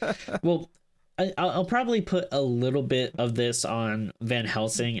 what? Well, I'll probably put a little bit of this on Van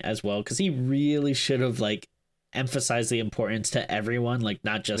Helsing as well, because he really should have like emphasized the importance to everyone, like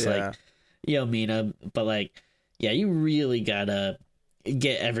not just like Mina, but like, yeah, you really gotta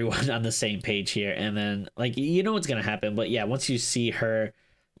get everyone on the same page here. And then like what's gonna happen, but yeah, once you see her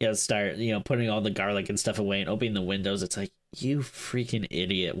start putting all the garlic and stuff away and opening the windows, it's like, you freaking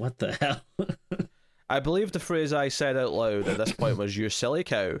idiot, what the hell. I believe the phrase I said out loud at this point was, "You silly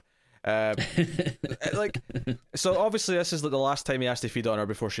cow." So obviously this is like the last time he has to feed on her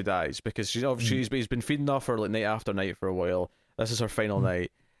before she dies, because he's been feeding off her like night after night for a while. This is her final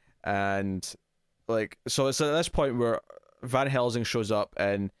night, and like, so it's at this point where Van Helsing shows up,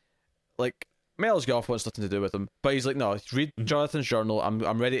 and like Mel's Goff wants nothing to do with him, but he's like, "No, read Jonathan's journal.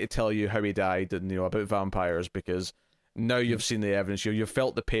 I'm ready to tell you how he died and about vampires, because now you've seen the evidence, you've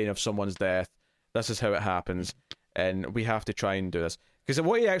felt the pain of someone's death. This is how it happens, and we have to try and do this." Because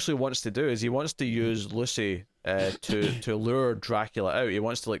what he actually wants to do is he wants to use Lucy to lure Dracula out. He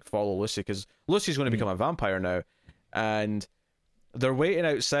wants to like follow Lucy, because Lucy's going to become a vampire now, and they're waiting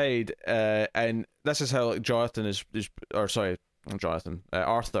outside. And this is how like, Arthur,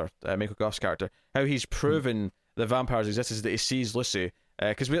 Michael Goff's character, how he's proven the vampires exist is that he sees Lucy.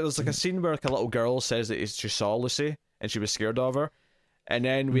 Because there's like a scene where like a little girl says that she saw Lucy and she was scared of her, and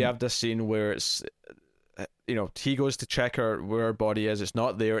then we have this scene where it's. He goes to check where her body is. It's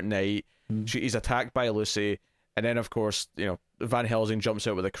not there at night. He's attacked by Lucy, and then of course Van Helsing jumps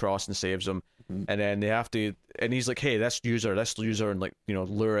out with a cross and saves him. And then they have to, and he's like, "Hey, let's use her, and like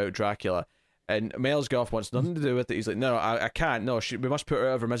lure out Dracula." And Miles Goff wants nothing to do with it. He's like, "No, I can't. No, we must put her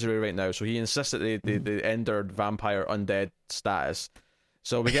out of her misery right now." So he insists that they end her vampire undead status.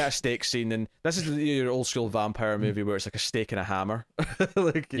 So we get a stake scene, and this is your old school vampire movie where it's like a stake and a hammer.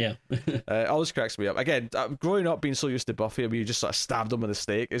 It always cracks me up. Again, growing up being so used to Buffy, where you just sort of stabbed them with a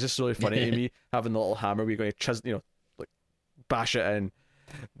stake, it's just really funny to me having the little hammer where you're going to bash it in.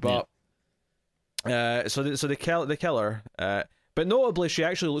 But so they kill her. But notably, she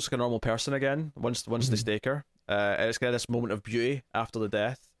actually looks like a normal person again once they stake her. It's kind of this moment of beauty after the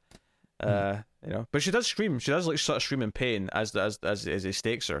death. But she does scream. She does like sort of scream in pain as he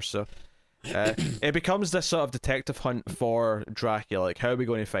stakes her. So it becomes this sort of detective hunt for Dracula. Like, how are we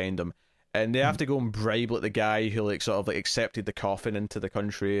going to find him? and they have to go and bribe like the guy who like sort of like accepted the coffin into the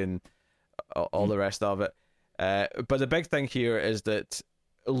country and all the rest of it. But the big thing here is that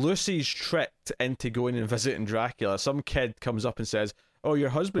Lucy's tricked into going and visiting Dracula. Some kid comes up and says, "Oh, your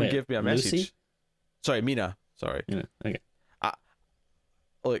husband gave me a message." Lucy? Sorry, Mina. Sorry. Yeah, okay.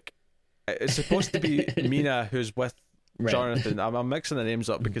 Look, it's supposed to be Mina who's with Right. Jonathan. I'm mixing the names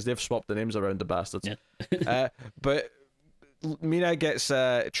up because they've swapped the names around, the bastards. Yeah. But Mina gets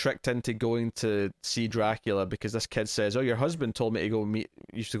tricked into going to see Dracula because this kid says, "Oh, your husband told me to go meet.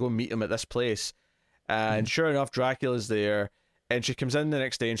 You used to go meet him at this place." And sure enough, Dracula's there. And she comes in the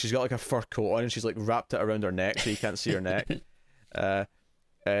next day and she's got like a fur coat on and she's like wrapped it around her neck so you can't see her neck.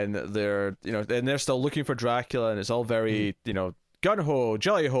 And they're still looking for Dracula, and it's all very gun ho,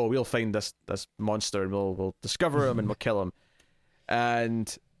 jolly ho. We'll find this monster and we'll discover him and we'll kill him.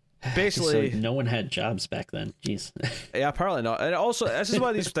 And basically, so no one had jobs back then. Jeez. Yeah, apparently not. And also, this is one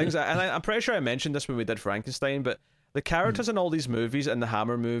of these things, and I'm pretty sure I mentioned this when we did Frankenstein, but the characters in all these movies, and the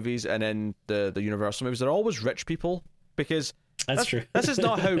Hammer movies, and in the Universal movies, they're always rich people because. That's true. This is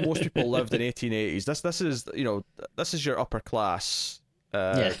not how most people lived in 1880s. This is your upper class,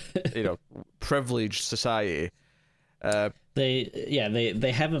 privileged society.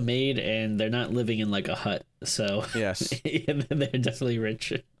 They have a maid and they're not living in like a hut, so yes, they're definitely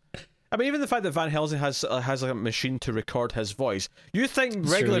rich. I mean, even the fact that Van Helsing has like a machine to record his voice. You think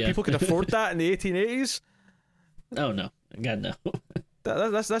regular people could afford that in the 1880s? Oh no, God no.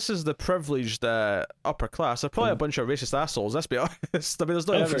 This is the privileged upper class. They're probably a bunch of racist assholes. Let's be honest. I mean, there's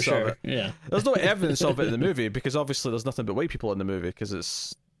no evidence of it. Yeah, there's no evidence of it in the movie because obviously there's nothing but white people in the movie because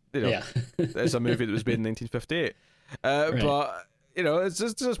it's it's a movie that was made in 1958. Right. But it's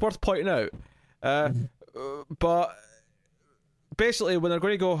just worth pointing out. But basically, when they're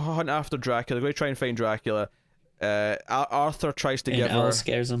going to go hunt after Dracula, they're going to try and find Dracula. Arthur tries to give her. Al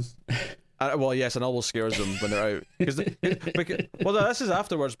scares him. Well, yes, and always scares them when they're out. Because this is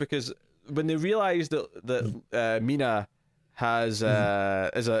afterwards because when they realise that Mina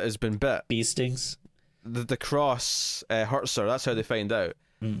has been bit, bee stings. The cross hurts her. That's how they find out.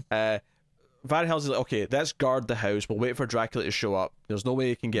 Van Helsing's like, okay, let's guard the house. We'll wait for Dracula to show up. There's no way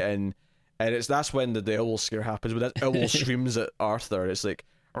he can get in, and that's when the owl scare happens. When that owl screams at Arthur, it's like,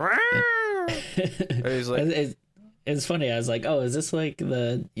 he's like. It's funny. I was like, "Oh, is this like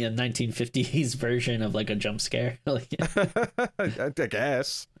the 1950s version of like a jump scare?" I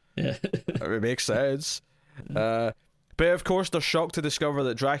guess. Yeah, it makes sense. But of course, they're shocked to discover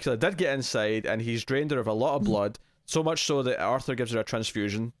that Dracula did get inside, and he's drained her of a lot of blood. So much so that Arthur gives her a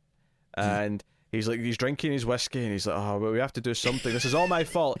transfusion, and he's drinking his whiskey, and he's like, "Oh, well, we have to do something. This is all my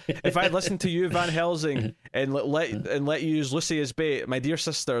fault. If I listened to you, Van Helsing, and let you use Lucy as bait, my dear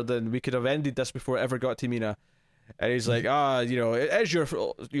sister, then we could have ended this before it ever got to Mina." And he's like, it is your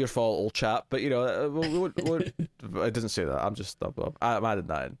fault, old chap. But I didn't say that. I'm adding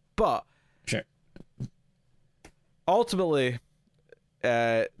that in. But sure. Ultimately,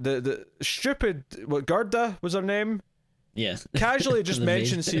 the stupid Gerda was her name. Yeah. Casually just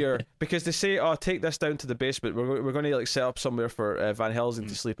mentions here because they say, "Oh, take this down to the basement. We're going to like set up somewhere for Van Helsing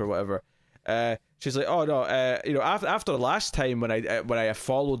to sleep or whatever." She's like, "Oh no, after last time when I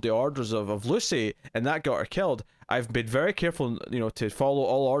followed the orders of Lucy and that got her killed, I've been very careful, to follow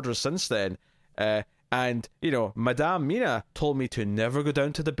all orders since then. And Madame Mina told me to never go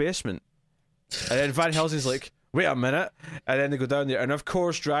down to the basement." And then Van Helsing's like, "Wait a minute," and then they go down there, and of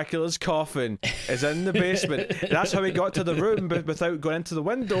course Dracula's coffin is in the basement. That's how he got to the room without going into the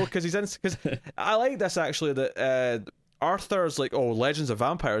window because he's in. Because I like this actually that. Arthur's like, "Oh, legends of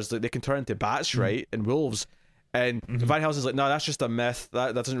vampires, like they can turn into bats, right, and wolves," and Van Helsing's like, "No, that's just a myth.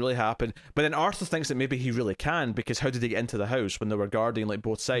 That doesn't really happen." But then Arthur thinks that maybe he really can because how did they get into the house when they were guarding like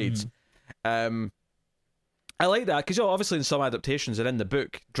both sides? I like that because obviously in some adaptations and in the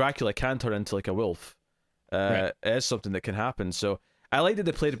book, Dracula can turn into like a wolf. Right. It is something that can happen. So I like that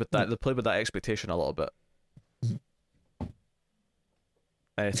they played with that. They played with that expectation a little bit.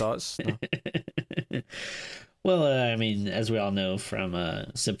 Any thoughts? No? Well, I mean, as we all know from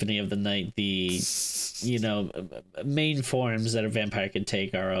Symphony of the Night, the main forms that a vampire can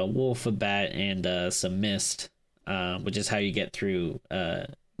take are a wolf, a bat, and some mist, which is how you get through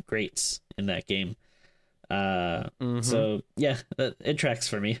grates in that game. So yeah, it tracks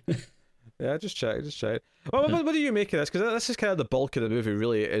for me. Yeah, just check. Well, what do you make of this? Because this is kind of the bulk of the movie.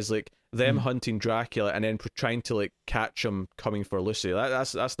 Really, is like them hunting Dracula and then trying to like catch him coming for Lucy.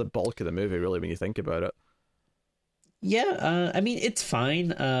 That's the bulk of the movie, really, when you think about it. Yeah, I mean, it's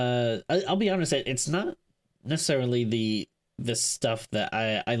fine. I'll be honest, it's not necessarily the stuff that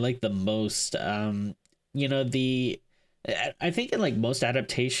I like the most. The I think in like most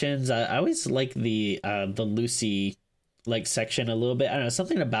adaptations, I always like the Lucy like section a little bit. I don't know,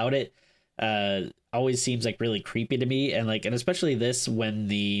 something about it always seems like really creepy to me, and like, and especially this when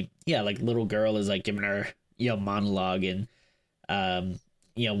the like little girl is like giving her monologue, and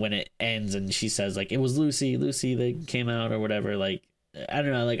when it ends and she says like it was Lucy that came out or whatever, like I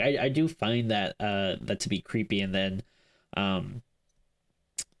don't know, like I do find that that to be creepy. And then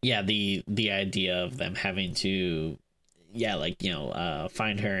the idea of them having to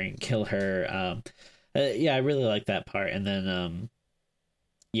find her and kill her, I really like that part. And then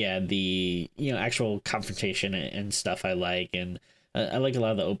the actual confrontation and stuff I like, and I like a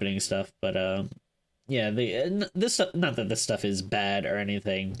lot of the opening stuff. But this, not that this stuff is bad or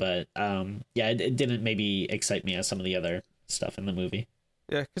anything, but it didn't maybe excite me as some of the other stuff in the movie.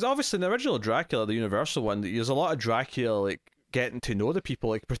 Yeah, because obviously in the original Dracula, the Universal one, there's a lot of Dracula like getting to know the people,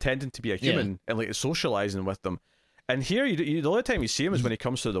 like pretending to be a human and like socializing with them. And here, the only time you see him is when he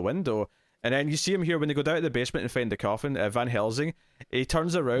comes through the window. And then you see him here when they go down to the basement and find the coffin, Van Helsing. He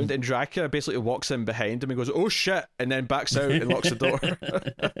turns around and Dracula basically walks in behind him and goes, "Oh shit," and then backs out and locks the door.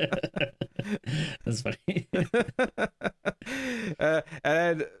 That's funny. And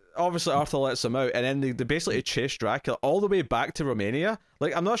then obviously Arthur lets him out, and then they basically chase Dracula all the way back to Romania.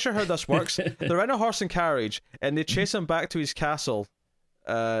 Like, I'm not sure how this works. They're in a horse and carriage and they chase him back to his castle.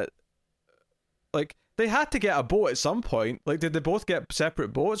 Like, they had to get a boat at some point. Like, did they both get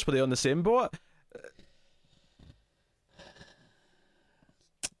separate boats? Were they on the same boat?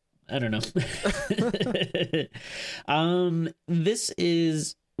 I don't know. This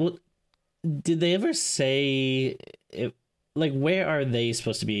is, well, did they ever say it, like, where are they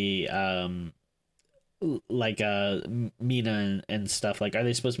supposed to be? Like Mina and stuff. Like, are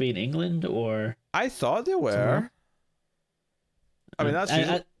they supposed to be in England or? I thought they were. Somewhere? I mean, that's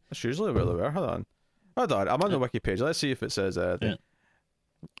usually where they were. Hold on. I'm on the wiki page. Let's see if it says days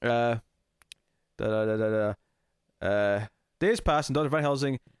pass and Dr. Van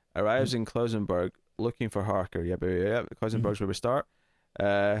Helsing arrives in Klausenburg looking for Harker. Yeah. Klausenburg's where we start.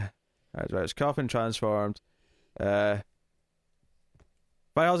 His coffin transformed. Van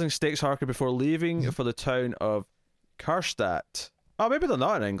Helsing stakes Harker before leaving for the town of Karstadt. Oh, maybe they're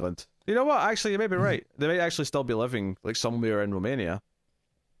not in England. You know what? Actually, you may be right. They might actually still be living like somewhere in Romania.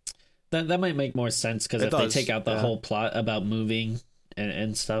 That might make more sense, because if they take out the whole plot about moving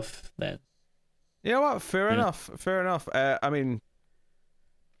and stuff, that... You know what? Fair enough. I mean,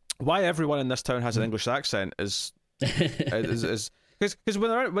 why everyone in this town has an English accent is because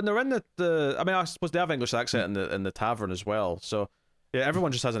when they're in the I mean, I suppose they have English accent in the tavern as well. So yeah,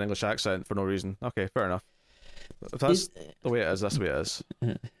 everyone just has an English accent for no reason. Okay, fair enough. If that's the way it is, that's the way it is.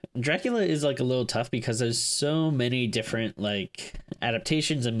 Dracula is like a little tough because there's so many different like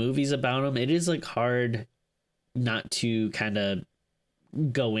adaptations and movies about him. It is like hard not to kind of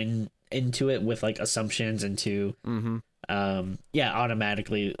go into it with like assumptions and to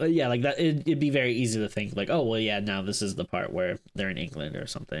automatically like that. It'd be very easy to think like, oh well, yeah, now this is the part where they're in England or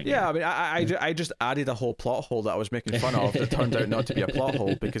something. Yeah, I mean, I just added a whole plot hole that I was making fun of that turned out not to be a plot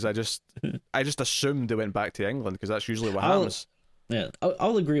hole, because I just assumed they went back to England, because that's usually what happens. Yeah,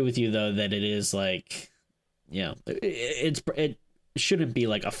 I'll agree with you though that it is like, it shouldn't be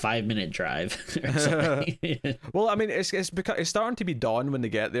like a 5-minute drive or something. Well, I mean, it's starting to be dawn when they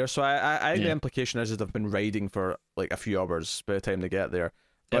get there, so I think the implication is that they've been riding for like a few hours by the time they get there.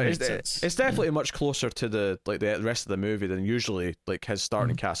 But it's definitely much closer to the rest of the movie than usually like his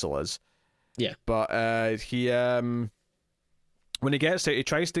starting castle is. Yeah, but he when he gets there, he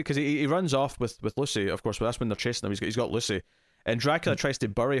tries to, because he runs off with Lucy, of course. But that's when they're chasing him. He's got Lucy. And Dracula tries to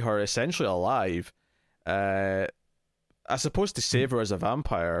bury her essentially alive. I suppose to save her as a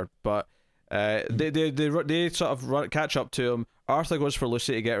vampire, but they sort of catch up to him. Arthur goes for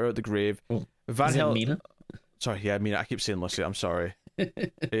Lucy to get her out of the grave. Van Helsing. Mina? Sorry, yeah, Mina. I keep saying Lucy. I'm sorry.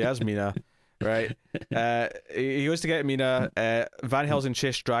 He has Mina, right? He goes to get Mina. Van Helsing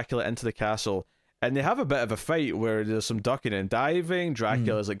chases Dracula into the castle, and they have a bit of a fight where there's some ducking and diving.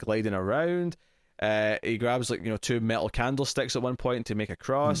 Dracula's like gliding around. He grabs like 2 metal candlesticks at one point to make a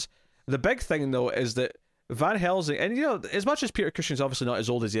cross. The big thing though is that Van Helsing, and as much as Peter Cushing's obviously not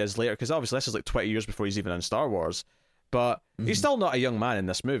as old as he is later, because obviously this is like 20 years before he's even in Star Wars, but he's still not a young man in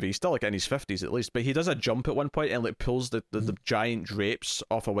this movie. He's still like in his 50s at least. But he does a jump at one point and like pulls the giant drapes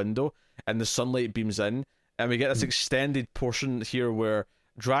off a window, and the sunlight beams in, and we get this extended portion here where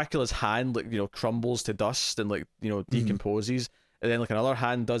Dracula's hand like crumbles to dust and like decomposes. And then like another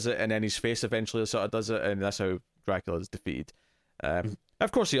hand does it, and then his face eventually sort of does it, and that's how Dracula is defeated.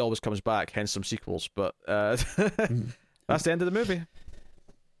 Of course, he always comes back, hence some sequels, but that's the end of the movie.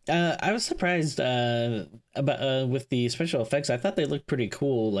 I was surprised about with the special effects. I thought they looked pretty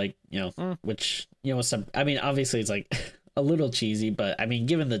cool, like, which, some. I mean, obviously it's like a little cheesy, but I mean,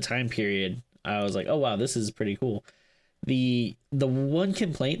 given the time period, I was like, oh wow, this is pretty cool. The one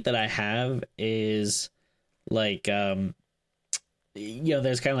complaint that I have is like there's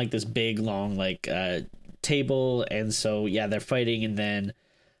kind of like this big long like table, and so yeah, they're fighting, and then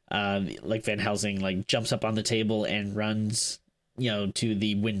like Van Helsing like jumps up on the table and runs to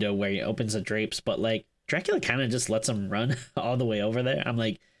the window where he opens the drapes, but like Dracula kind of just lets him run all the way over there. I'm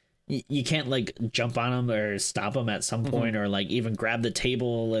like, you can't like jump on him or stop him at some point, or like even grab the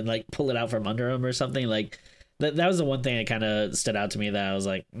table and like pull it out from under him or something. Like that was the one thing that kind of stood out to me, that I was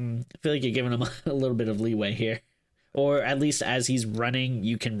like, I feel like you're giving him a little bit of leeway here. Or at least as he's running,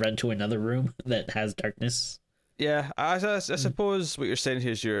 you can run to another room that has darkness. Yeah, I suppose what you're saying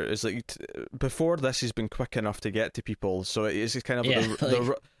here is like before this, he's been quick enough to get to people, so it's kind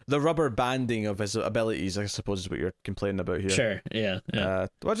of the rubber banding of his abilities, I suppose, is what you're complaining about here. Sure, yeah.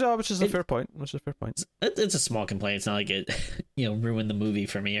 Which is a fair point. It's a small complaint. It's not like it, ruined the movie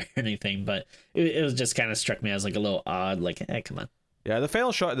for me or anything, but it was just kind of struck me as like a little odd. Like, hey, come on. Yeah, the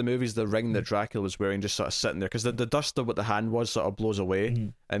final shot of the movie is the ring that Dracula was wearing just sort of sitting there, because the dust of what the hand was sort of blows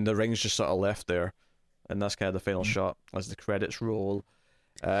away, and the ring's just sort of left there. And that's kind of the final shot as the credits roll.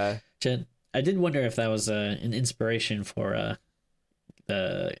 Jen, I did wonder if that was an inspiration for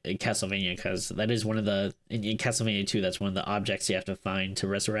the Castlevania, because that is one of the in Castlevania 2. That's one of the objects you have to find to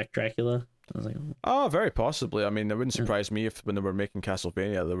resurrect Dracula. I was like, oh, very possibly. I mean, it wouldn't surprise me if when they were making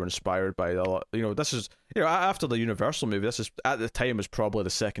Castlevania, they were inspired by a lot. This is after the Universal movie. This is at the time was probably the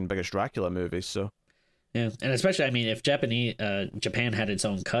second biggest Dracula movie. So yeah, and especially, I mean, if Japan had its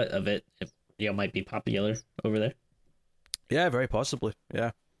own cut of it, it might be popular over there. Yeah, very possibly.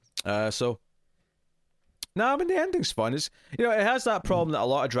 Yeah. So no, I mean, the ending's fun. It's it has that problem that a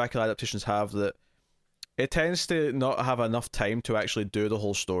lot of Dracula adaptations have, that it tends to not have enough time to actually do the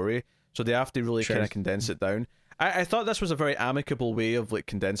whole story, so they have to really kind of condense it down. I thought this was a very amicable way of like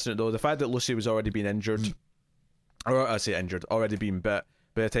condensing it, though. The fact that Lucy was already being injured, or I say injured, already being bit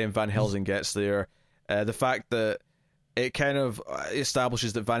by the time Van Helsing gets there, the fact that it kind of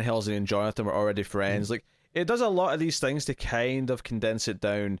establishes that Van Helsing and Jonathan were already friends. Like, it does a lot of these things to kind of condense it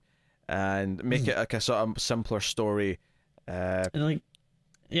down and make it like a sort of simpler story. And like,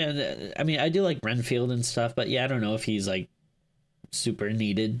 yeah, I mean, I do like Renfield and stuff, but yeah, I don't know if he's like super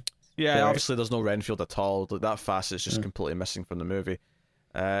needed. Yeah, obviously there's no Renfield at all. Like, that facet's just completely missing from the movie,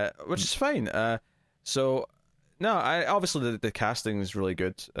 which is fine. So no, obviously the casting is really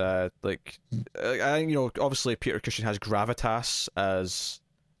good. I think obviously Peter Cushing has gravitas as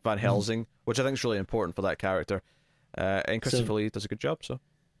Van Helsing, which I think is really important for that character. And Christopher Lee does a good job. So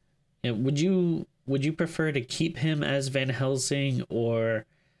yeah, would you prefer to keep him as Van Helsing, or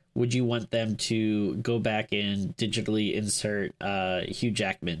would you want them to go back and digitally insert Hugh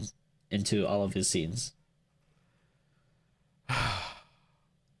Jackman into all of his scenes?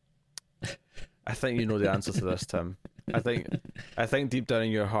 I think you know the answer to this, Tim. I think deep down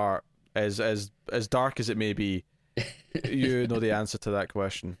in your heart, as dark as it may be, you know the answer to that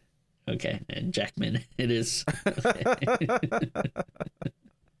question. Okay, and Jackman it is.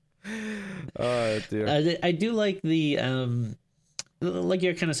 Oh dear. I do like the like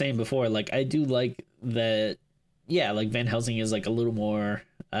you're kind of saying before, like I do like that. Yeah, like Van Helsing is like a little more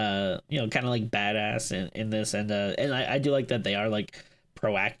kind of like badass in this, and I do like that they are like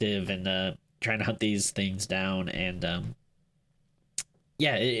proactive and trying to hunt these things down, and I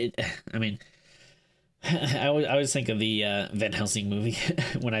mean, I always think of the Van Helsing movie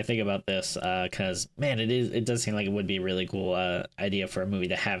when I think about this, because man, it does seem like it would be a really cool idea for a movie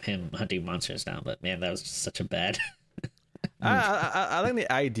to have him hunting monsters down. But man, that was just such a bad. I think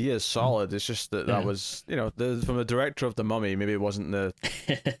the idea is solid. It's just that was from the director of The Mummy, maybe it wasn't the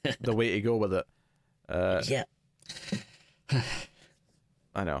way to go with it. Yeah,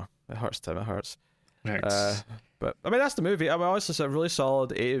 I know it hurts, Tim. It hurts. But I mean, that's the movie. I mean, it's a really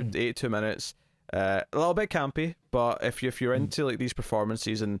solid 82 minutes. A little bit campy, but if you're into like these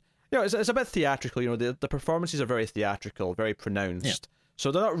performances, and it's a bit theatrical. The performances are very theatrical, very pronounced.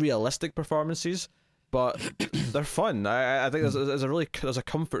 So they're not realistic performances, but they're fun. I think there's a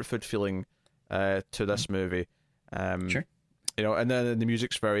comfort food feeling to this movie. Sure. And then the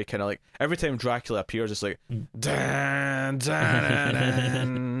music's very kind of like, every time Dracula appears, it's like dan, dan,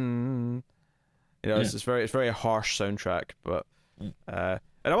 dan. It's very harsh soundtrack, but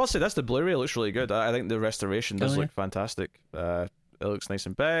and I will say this: the Blu-ray looks really good. I think the restoration does look fantastic. It looks nice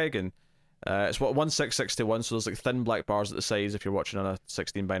and big, and it's 16:61, so there's like thin black bars at the sides if you're watching on a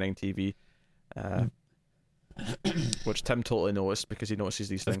 16:9 TV. which Tim totally noticed because he notices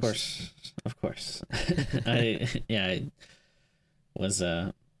these things. Of course. I was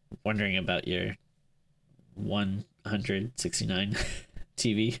wondering about your 169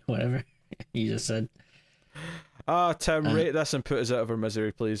 TV, whatever you just said. Tim, rate this and put us out of our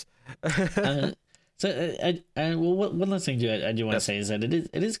misery, please. Well, one last thing I do want to say is that it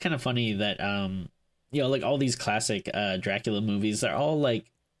is kind of funny that like all these classic Dracula movies, they're all like,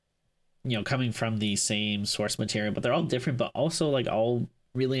 coming from the same source material, but they're all different, but also like all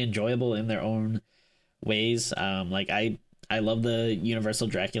really enjoyable in their own ways. Like I love the Universal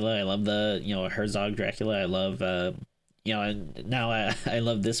Dracula. I love the Herzog Dracula. I love and now I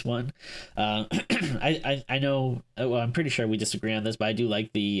love this one. I know. Well, I'm pretty sure we disagree on this, but I do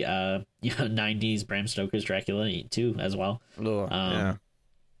like the 90s Bram Stoker's Dracula too as well. Oh, yeah.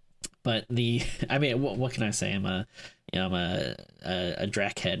 But what can I say? I'm a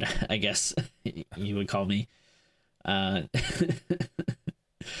Drac head, I guess you would call me. But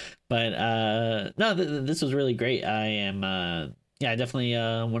no, this was really great. I am I definitely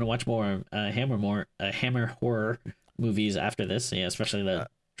want to watch more Hammer horror movies after this. Yeah, especially the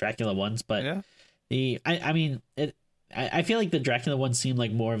Dracula ones. But I feel like the Dracula ones seem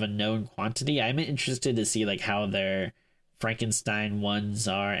like more of a known quantity. I'm interested to see like how their Frankenstein ones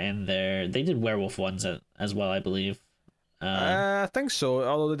are, and they did werewolf ones as well, I believe. I think so.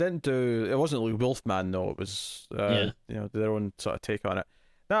 Although they didn't do, it wasn't like Wolfman though. It was their own sort of take on it.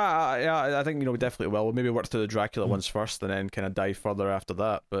 No, I think we definitely will. We'll maybe work through the Dracula ones first, and then kind of dive further after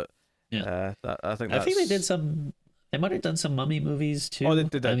that. But I think they did some. They might have done some mummy movies too. Oh, they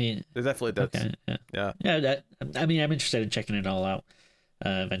did. I mean, they definitely did. Okay, yeah. I'm interested in checking it all out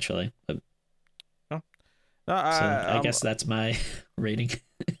eventually. But, I guess that's my rating.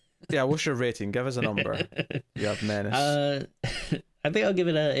 Yeah, what's your rating? Give us a number. You have menace. I think I'll give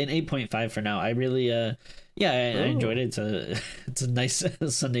it an 8.5 for now. I really I enjoyed it. It's a nice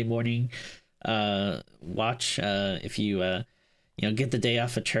Sunday morning watch. If you get the day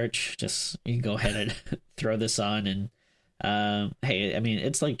off of church, just you can go ahead and throw this on, and hey, I mean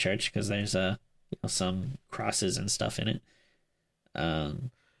it's like church because there's some crosses and stuff in it.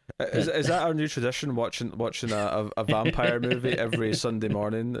 Is that our new tradition? Watching a vampire movie every Sunday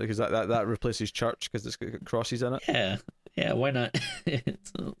morning, because that replaces church because it's got crosses in it. Yeah. Why not?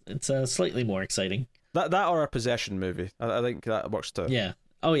 It's slightly more exciting. That or a possession movie. I think that works too. Yeah.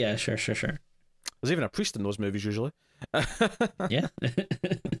 Oh yeah. Sure. There's even a priest in those movies usually. Yeah.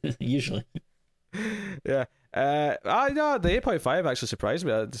 Usually. Yeah. I know the 8.5 actually surprised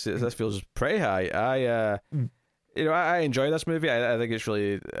me. This feels pretty high. I enjoy this movie. I think it's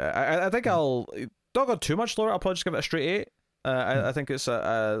really. I think I'll don't go too much lower. I'll probably just give it a straight 8. I think it's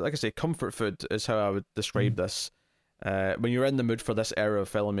like I say, comfort food is how I would describe this. When you're in the mood for this era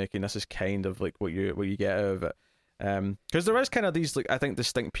of filmmaking, this is kind of like what you get out of it. Because there is kind of these I think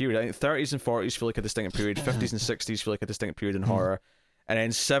distinct period. I think 30s and 40s feel like a distinct period. 50s and 60s feel like a distinct period in horror, and then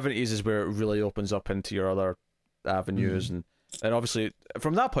 70s is where it really opens up into your other avenues and obviously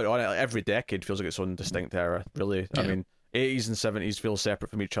from that point on, every decade feels like its own distinct era. Really, I mean, 80s and 70s feel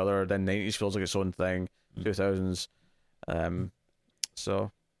separate from each other. Then 90s feels like its own thing. 2000s,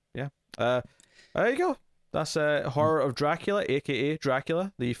 so yeah. There you go. That's Horror of Dracula, aka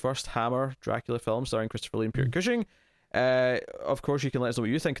Dracula, the first Hammer Dracula film starring Christopher Lee and Peter Cushing. Of course, you can let us know what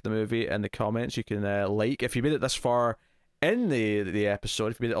you think of the movie in the comments. You can like if you made it this far in the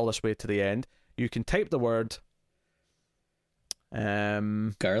episode. If you made it all this way to the end, you can type the word.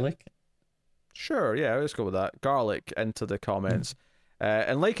 Garlic. Sure, yeah, let's go with that. Garlic into the comments.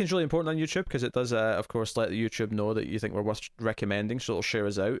 And liking is really important on YouTube because it does, of course, let the YouTube know that you think we're worth recommending, so it'll share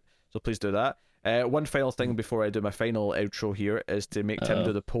us out. So please do that. One final thing before I do my final outro here is to make Tim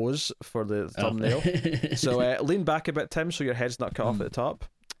do the pose for the thumbnail. So lean back a bit, Tim, so your head's not cut off at the top.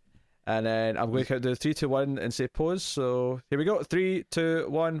 And then I'm going to count to 3, 2, 1 and say pose. So here we go. 3, 2,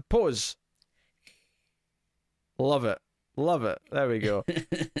 1, pose. Love it. There we go.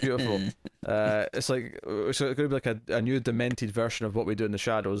 Beautiful. It's like it's going to be like a new demented version of what we do in the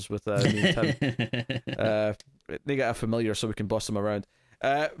shadows with me and Tim. They get a familiar so we can boss them around.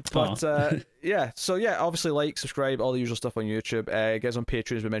 Yeah, so yeah, obviously like, subscribe, all the usual stuff on YouTube. Get us on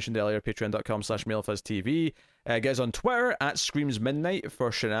Patreon, as we mentioned earlier, patreon.com/MailFuzzTV. Get us on Twitter @ScreamsMidnight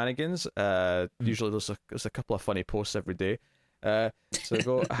for shenanigans. Usually there's a couple of funny posts every day. So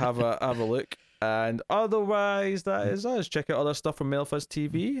go have a look. And otherwise, that is us. Check out other stuff from MailFuzz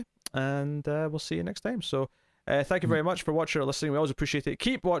TV, and we'll see you next time. So thank you very much for watching or listening. We always appreciate it.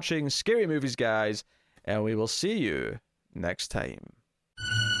 Keep watching scary movies, guys, and we will see you next time.